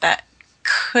that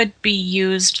could be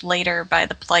used later by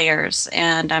the players,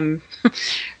 and I'm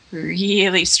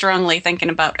really strongly thinking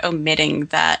about omitting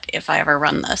that if I ever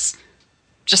run this.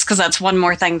 Just because that's one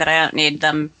more thing that I don't need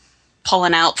them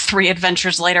pulling out 3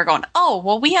 adventures later going, oh,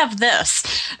 well, we have this.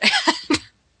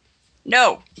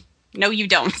 No, you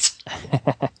don't.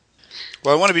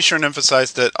 Well, I want to be sure and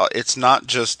emphasize that it's not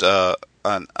just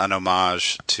an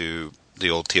homage to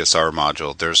the old TSR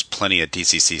module. There's plenty of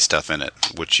DCC stuff in it,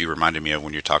 which you reminded me of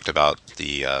when you talked about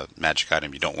the magic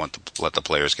item you don't want to let the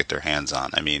players get their hands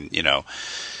on. I mean,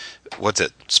 what's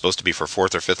it supposed to be for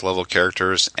 4th or 5th level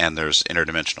characters, and there's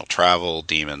interdimensional travel,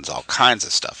 demons, all kinds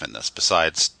of stuff in this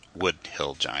besides Wood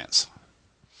Hill Giants.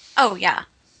 Oh yeah,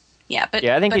 but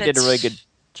I think you did a really good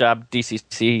job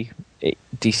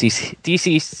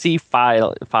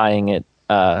DCC-fying it,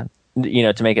 to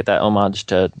make it that homage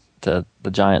to the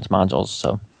Giants modules.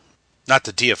 So not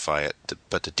to deify it,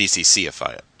 but to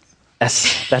DCC-ify it.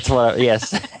 That's what.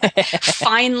 Yes.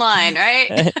 Fine line,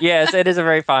 right? Yes, it is a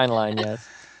very fine line. Yes.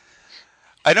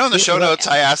 I know in the show notes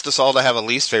I asked us all to have a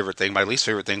least favorite thing. My least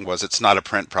favorite thing was it's not a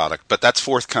print product, but that's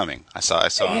forthcoming. I saw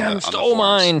Damn, stole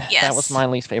mine. Yes. That was my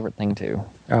least favorite thing too.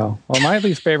 Oh, well, my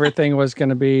least favorite thing was going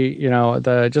to be,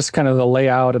 the just kind of the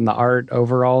layout and the art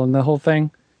overall and the whole thing.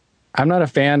 I'm not a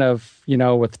fan of,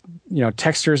 with,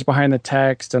 textures behind the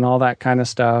text and all that kind of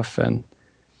stuff. And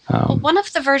well, one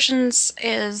of the versions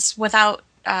is without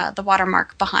the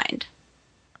watermark behind.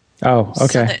 Oh,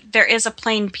 okay. So there is a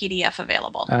plain PDF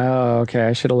available. Oh, okay.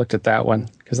 I should have looked at that one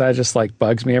because that just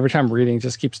bugs me every time reading. It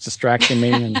just keeps distracting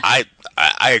me. And I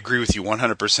I agree with you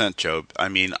 100%, Joe. I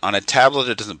mean, on a tablet,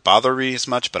 it doesn't bother me as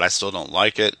much, but I still don't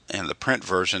like it. And the print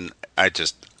version,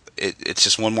 it's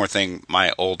just one more thing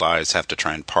my old eyes have to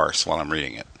try and parse while I'm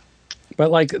reading it.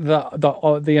 But like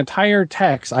the entire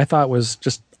text, I thought was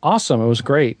just awesome. It was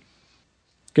great.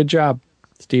 Good job,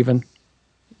 Stephen.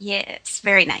 Yes,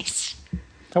 very nice.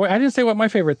 Oh, wait, I didn't say what my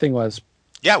favorite thing was.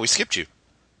 Yeah, we skipped you.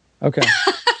 Okay.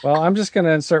 Well, I'm just going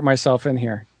to insert myself in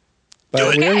here.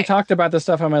 But we already talked about the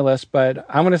stuff on my list, but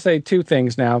I'm going to say two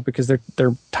things now because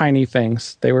they're tiny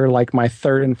things. They were like my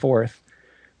third and fourth.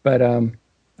 But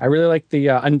I really like the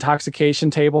intoxication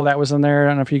table that was in there. I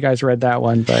don't know if you guys read that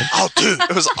one, but oh, dude,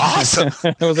 it was awesome.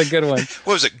 It was a good one.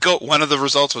 What was it? One of the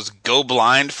results was go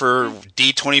blind for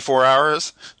D24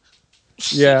 hours.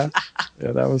 Yeah,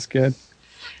 that was good.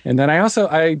 And then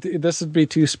this would be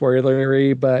too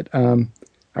spoilery, but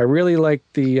I really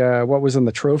liked the what was in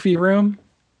the trophy room.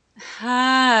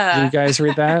 Did you guys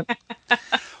read that?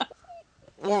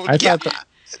 Well, I yeah. thought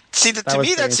See, to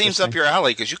me, that seems up your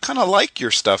alley because you kind of like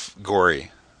your stuff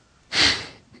gory.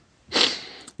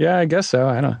 Yeah, I guess so.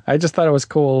 I don't know. I just thought it was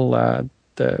cool. I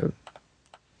don't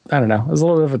know. It was a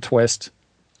little bit of a twist.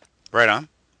 Right on.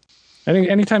 I think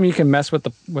anytime you can mess with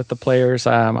the players,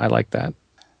 I like that.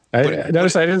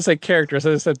 Notice I didn't say characters.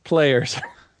 I just said players.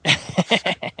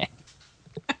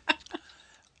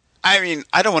 I mean,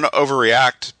 I don't want to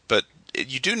overreact, but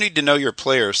you do need to know your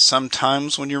players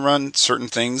sometimes when you run certain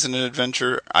things in an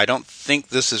adventure. I don't think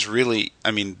this is really... I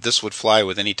mean, this would fly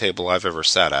with any table I've ever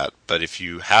sat at, but if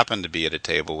you happen to be at a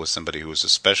table with somebody who is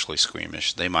especially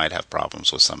squeamish, they might have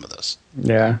problems with some of this.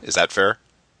 Yeah. Is that fair?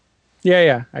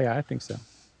 Yeah, I think so.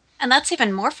 And that's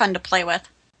even more fun to play with.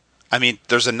 I mean,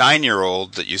 there's a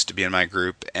 9-year-old that used to be in my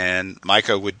group, and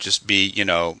Micah would just be,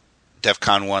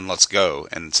 DEFCON 1, let's go,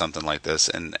 and something like this.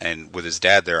 And with his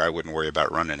dad there, I wouldn't worry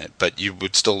about running it. But you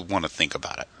would still want to think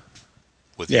about it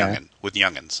with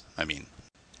youngins. I mean,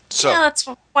 so yeah, that's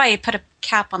why you put a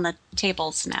cap on the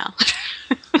tables now.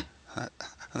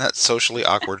 That socially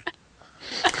awkward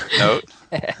note.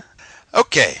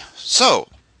 Okay, so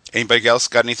anybody else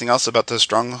got anything else about the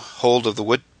Stronghold of the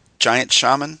Wood Giant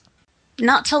Shaman?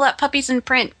 Not till that puppy's in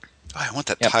print. Oh, I want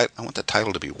that I want the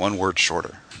title to be one word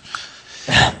shorter.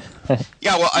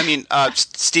 Yeah, well, I mean,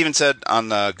 Steven said on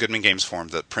the Goodman Games forum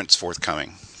that print's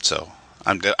forthcoming, so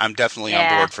I'm definitely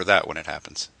on board for that when it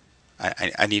happens.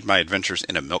 I need my adventures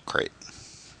in a milk crate.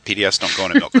 PDFs don't go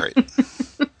in a milk crate.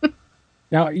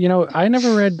 Now, I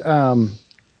never read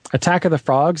Attack of the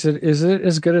Frogs. Is it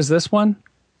as good as this one?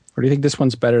 Or do you think this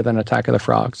one's better than Attack of the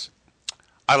Frogs?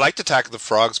 I liked Attack of the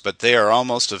Frogs, but they are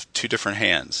almost of two different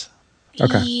hands.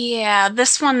 Okay. Yeah,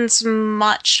 this one's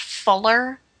much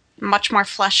fuller, much more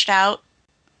fleshed out.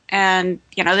 And,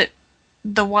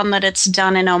 the one that it's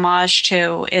done in homage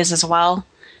to is as well.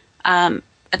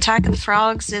 Attack of the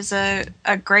Frogs is a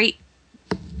great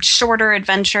shorter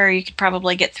adventure. You could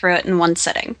probably get through it in one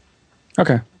sitting.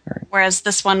 Okay. All right. Whereas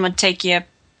this one would take you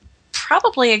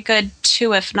probably a good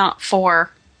 2, if not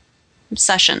 4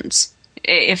 sessions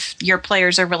if your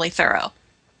players are really thorough.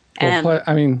 And well,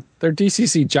 I mean, they're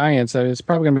DCC giants. So it's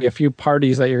probably going to be a few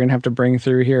parties that you're going to have to bring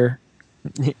through here.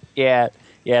 Yeah.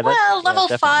 Well, level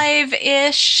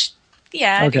 5-ish.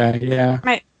 Yeah. Okay. Yeah.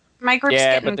 My group's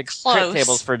getting but the close. crit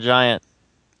tables for giant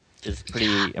is pretty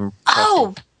impressive.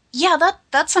 Oh, yeah.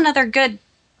 That's another good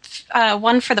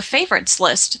one for the favorites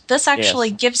list. This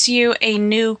actually gives you a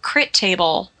new crit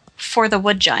table for the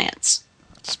wood giants.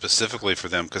 Specifically for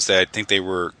them, because I think they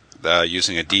were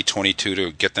using a D22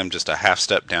 to get them just a half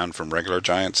step down from regular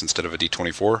giants instead of a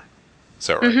D24. Is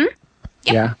that right? Mm-hmm.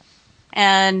 Yeah.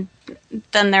 And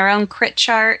then their own crit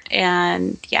chart,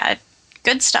 and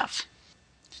good stuff.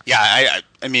 Yeah,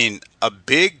 I mean, a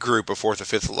big group of 4th or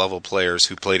 5th level players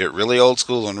who played it really old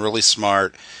school and really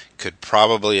smart could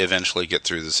probably eventually get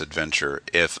through this adventure.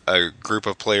 If a group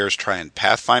of players try and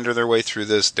Pathfinder their way through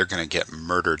this, they're going to get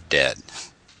murdered dead.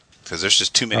 Because there's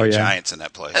just too many giants in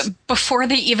that place. Before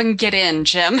they even get in,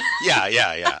 Jim.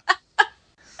 Yeah.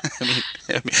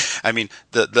 I mean,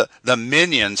 the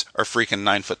minions are freaking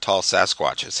 9-foot tall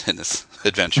Sasquatches in this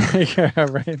adventure. Yeah,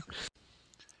 right.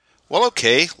 Well,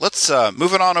 okay, let's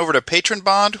move it on over to Patron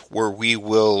Bond, where we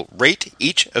will rate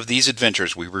each of these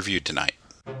adventures we reviewed tonight.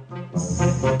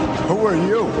 Who are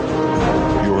you?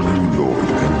 Your new lord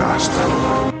and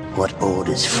master. What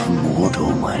orders from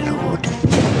Mordor, my lord?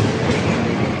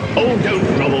 Oh, don't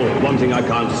grovel. One thing I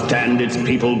can't stand, it's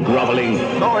people groveling.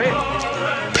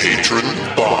 Patron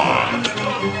Bond.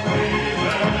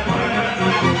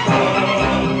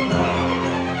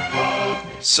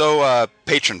 So,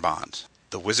 Patron Bond,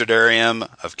 the Wizardarium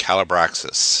of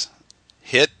Calabraxis.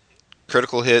 Hit,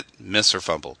 critical hit, miss, or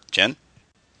fumble. Jen?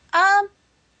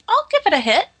 I'll give it a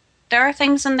hit. There are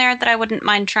things in there that I wouldn't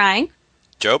mind trying.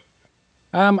 Joe?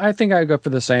 I think I'd go for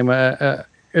the same.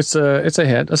 It's a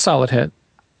hit, a solid hit.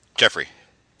 Jeffrey?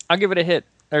 I'll give it a hit.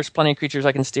 There's plenty of creatures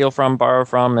I can steal from, borrow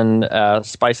from, and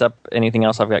spice up anything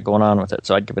else I've got going on with it.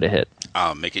 So I'd give it a hit.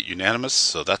 I'll make it unanimous.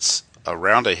 So that's a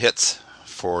round of hits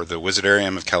for the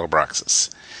Wizardarium of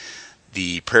Calabraxis.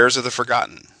 The Prayers of the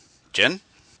Forgotten. Jen?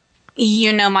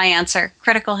 You know my answer.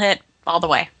 Critical hit all the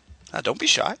way. Don't be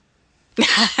shy.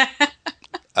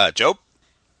 Joe?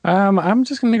 I'm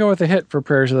just going to go with a hit for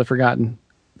Prayers of the Forgotten.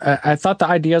 I thought the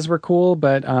ideas were cool,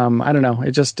 but I don't know.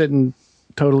 It just didn't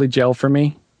totally gel for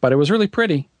me. But it was really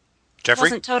pretty. Jeffrey?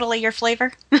 Wasn't totally your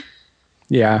flavor?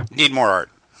 Yeah. Need more art.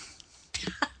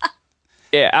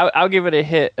 Yeah, I'll give it a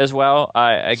hit as well.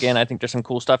 I think there's some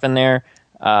cool stuff in there.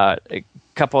 A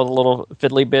couple of little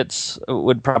fiddly bits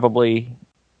would probably,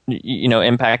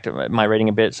 impact my rating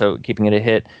a bit. So keeping it a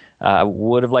hit. I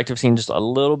would have liked to have seen just a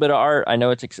little bit of art. I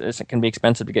know it can be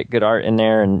expensive to get good art in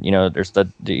there, and there's do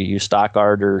you use stock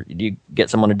art or do you get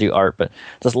someone to do art? But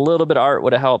just a little bit of art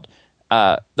would have helped.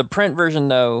 The print version,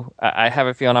 though, I have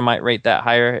a feeling I might rate that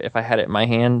higher if I had it in my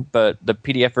hand. But the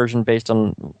PDF version, based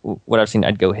on what I've seen,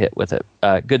 I'd go hit with it.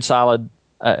 Good, solid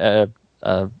module.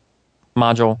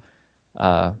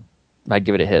 I'd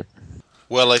give it a hit.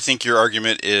 Well, I think your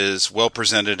argument is well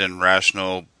presented and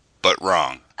rational, but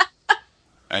wrong.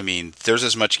 I mean, there's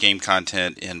as much game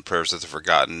content in Prayers of the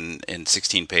Forgotten in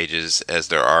 16 pages as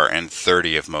there are in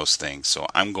 30 of most things. So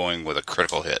I'm going with a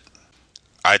critical hit.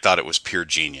 I thought it was pure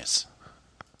genius.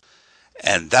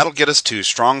 And that'll get us to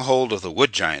Stronghold of the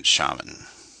Wood Giant Shaman.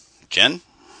 Jen?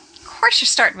 Of course you're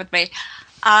starting with me.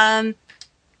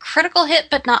 Critical hit,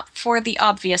 but not for the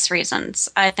obvious reasons.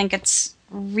 I think it's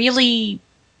really,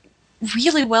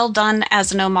 really well done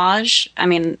as an homage. I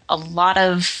mean, a lot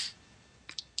of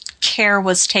care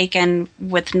was taken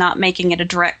with not making it a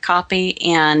direct copy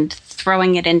and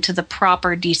throwing it into the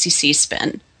proper DCC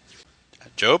spin.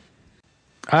 Joe?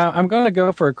 I'm going to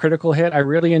go for a critical hit. I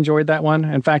really enjoyed that one.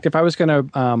 In fact, if I was going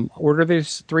to order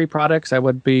these three products, I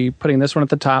would be putting this one at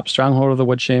the top, Stronghold of the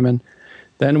Wood Shaman,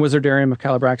 then Wizardarium of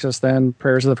Calabraxis, then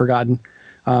Prayers of the Forgotten.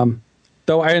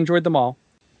 Though I enjoyed them all,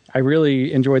 I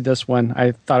really enjoyed this one.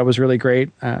 I thought it was really great.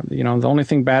 The only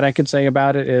thing bad I could say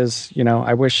about it is,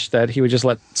 I wish that he would just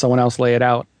let someone else lay it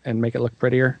out and make it look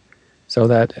prettier so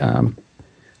that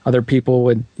other people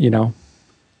would,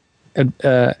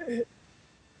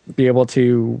 be able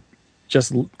to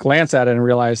just glance at it and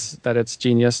realize that it's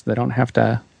genius. They don't have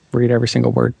to read every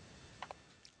single word.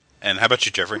 And how about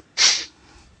you, Jeffrey?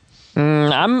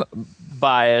 I'm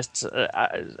biased, so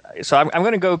I'm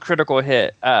going to go critical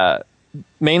hit.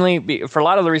 Mainly for a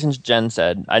lot of the reasons Jen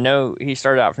said. I know he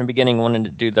started out from the beginning wanting to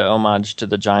do the homage to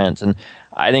the Giants, and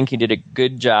I think he did a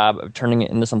good job of turning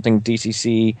it into something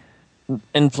DCC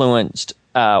influenced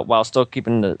while still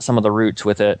keeping some of the roots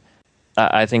with it.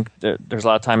 I think there's a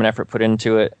lot of time and effort put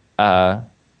into it.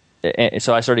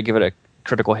 So I sort of give it a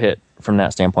critical hit from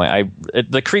that standpoint.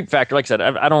 The creep factor, like I said,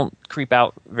 I don't creep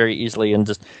out very easily, and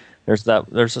just there's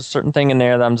a certain thing in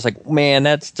there that I'm just like, man,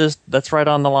 that's right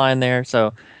on the line there.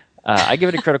 So I give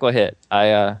it a critical hit.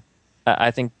 I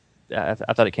think I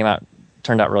thought it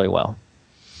turned out really well.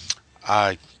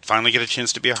 I finally get a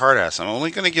chance to be a hard ass. I'm only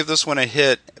going to give this one a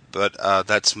hit, but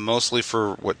that's mostly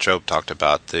for what Job talked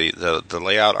about. The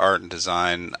layout, art, and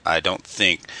design, I don't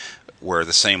think were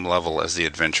the same level as the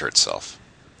adventure itself.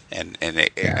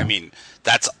 I mean,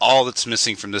 that's all that's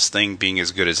missing from this thing being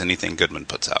as good as anything Goodman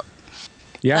puts out.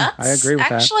 Yeah, I agree with that.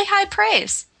 That's actually high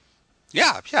praise.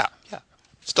 Yeah.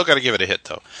 Still got to give it a hit,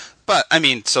 though. But, I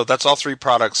mean, so that's all three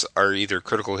products are either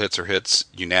critical hits or hits,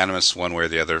 unanimous one way or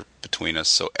the other between us.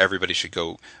 So everybody should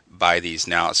go buy these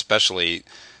now, especially,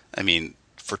 I mean,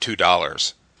 for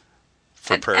 $2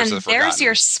 for Prayers of the Forgotten. And there's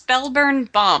your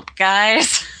Spellburn bump,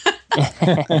 guys.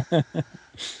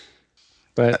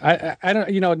 But I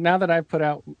don't, now that I've put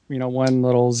out, one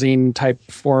little zine type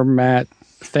format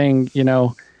thing,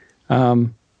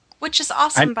 Which is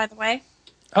awesome, by the way.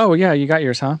 Oh, yeah, you got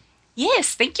yours, huh?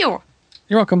 Yes, thank you.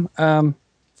 You're welcome. But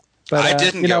I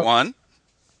didn't get one.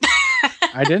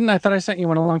 I didn't? I thought I sent you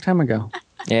one a long time ago.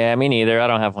 Yeah, me neither. I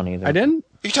don't have one either. I didn't?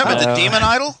 Are you talking about the Demon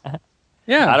Idol?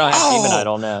 Yeah. I don't have Demon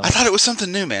Idol, no. I thought it was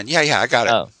something new, man. Yeah, I got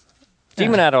it. Oh.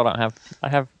 Demon Idol I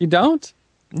have. You don't?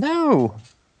 No.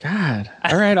 God.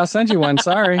 All right, I'll send you one.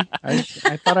 Sorry. I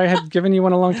thought I had given you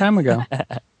one a long time ago.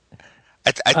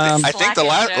 I think the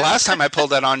last time I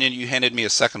pulled that on you handed me a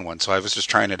second one, so I was just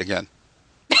trying it again.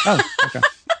 Oh, okay.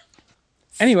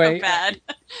 Anyway. So bad.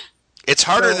 It's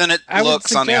harder than it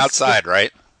looks on the outside,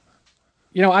 right?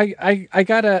 I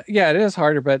gotta, it is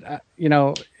harder, but,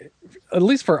 at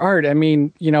least for art, I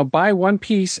mean, buy one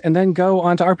piece and then go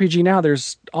onto RPG Now.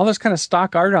 There's all this kind of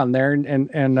stock art on there,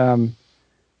 and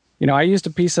I used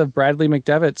a piece of Bradley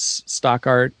McDevitt's stock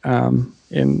art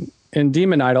in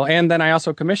Demon Idol, and then I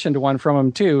also commissioned one from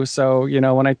him too. So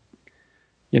when I,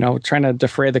 trying to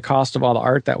defray the cost of all the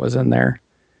art that was in there,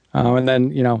 and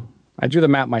then I drew the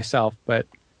map myself. But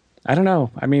I don't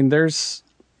know. I mean,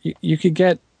 you could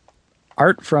get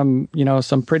art from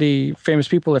some pretty famous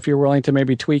people if you're willing to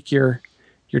maybe tweak your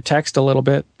text a little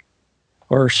bit,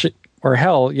 or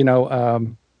hell, you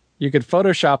could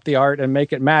Photoshop the art and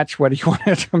make it match what you want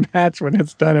it to match when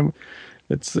it's done. And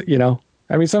it's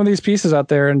I mean, some of these pieces out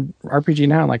there in RPG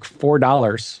Now, like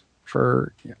 $4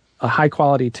 for a high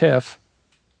quality TIFF.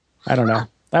 I don't know.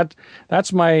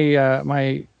 That's my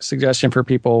my suggestion for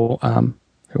people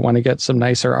who want to get some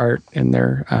nicer art in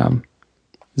their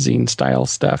zine style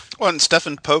stuff. Well, and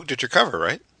Stefan Pogue did your cover,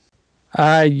 right?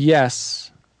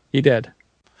 Yes, he did.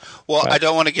 Well, I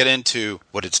don't want to get into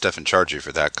what did Stefan charge you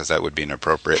for that, because that would be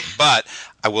inappropriate. But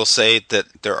I will say that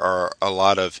there are a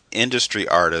lot of industry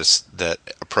artists that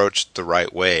approach the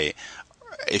right way.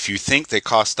 If you think they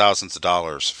cost thousands of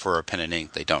dollars for a pen and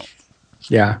ink, they don't.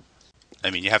 Yeah. I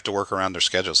mean, you have to work around their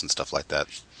schedules and stuff like that.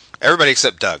 Everybody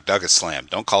except Doug. Doug is slammed.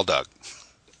 Don't call Doug.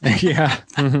 Yeah.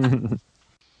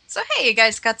 So, hey, you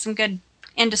guys got some good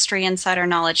industry insider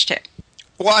knowledge, too.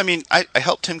 Well, I mean, I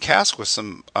helped Tim Kask with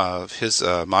some of his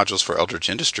modules for Eldritch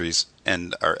Industries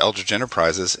and our Eldritch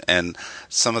Enterprises, and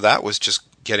some of that was just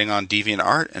getting on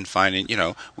DeviantArt and finding,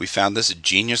 we found this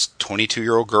genius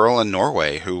 22-year-old girl in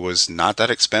Norway who was not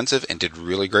that expensive and did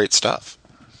really great stuff.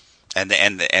 And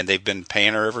they've been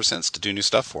paying her ever since to do new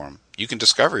stuff for them. You can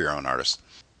discover your own artist.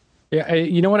 Yeah,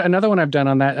 you know what? Another one I've done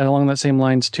on that, along that same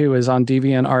lines too, is on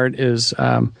DeviantArt. Is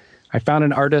I found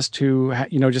an artist who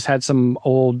just had some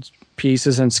old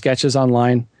pieces and sketches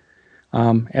online,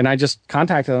 and I just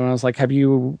contacted them and I was like, "Have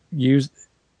you used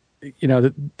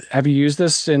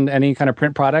this in any kind of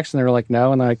print products?" And they were like,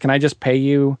 "No." And I'm like, "Can I just pay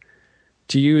you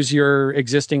to use your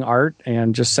existing art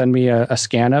and just send me a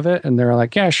scan of it?" And they're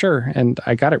like, "Yeah, sure." And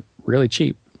I got it really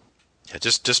cheap. Yeah,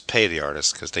 just pay the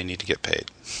artists because they need to get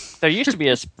paid. There used to be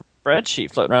a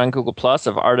spreadsheet floating around Google Plus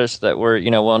of artists that were,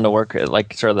 willing to work at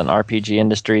like sort of an RPG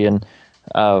industry. And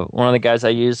one of the guys I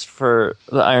used for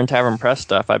the Iron Tavern Press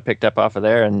stuff, I picked up off of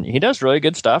there, and he does really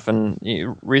good stuff and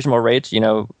reasonable rates.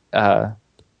 There's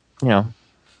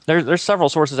several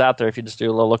sources out there if you just do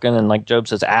a little looking. And like Job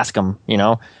says, ask them.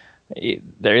 They're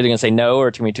either going to say no or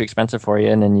it's going to be too expensive for you,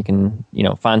 and then you can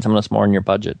find someone that's more in your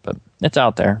budget. But it's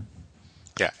out there.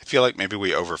 Yeah, I feel like maybe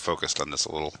we over-focused on this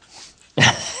a little.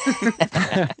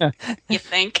 You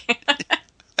think?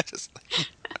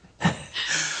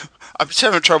 I'm just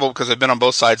having trouble because I've been on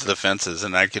both sides of the fences,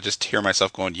 and I could just hear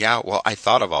myself going, yeah, well, I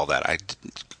thought of all that.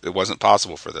 It wasn't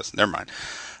possible for this. Never mind.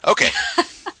 Okay.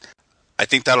 I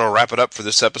think that'll wrap it up for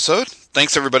this episode.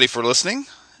 Thanks, everybody, for listening.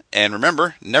 And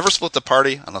remember, never split the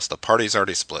party unless the party's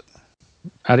already split.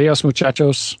 Adios,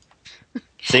 muchachos.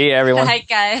 See you, everyone. Hi,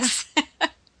 guys.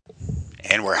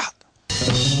 And we're out.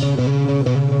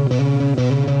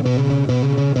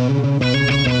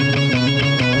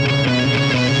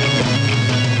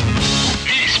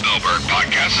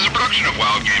 Podcast is a production of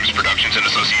Wild Games Productions in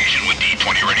association with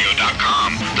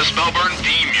D20Radio.com. The Spellburn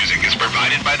theme music is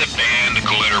provided by the band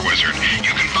Glitter Wizard.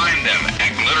 You can find them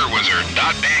at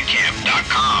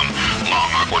glitterwizard.bandcamp.com.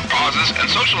 Long, awkward pauses and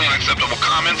socially unacceptable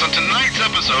comments on tonight's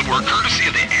episode were courtesy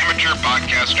of the Amateur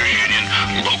Podcasters Union,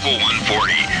 Local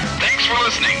 140. Thanks for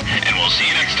listening, and we'll see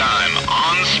you next time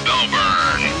on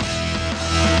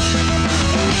Spellburn.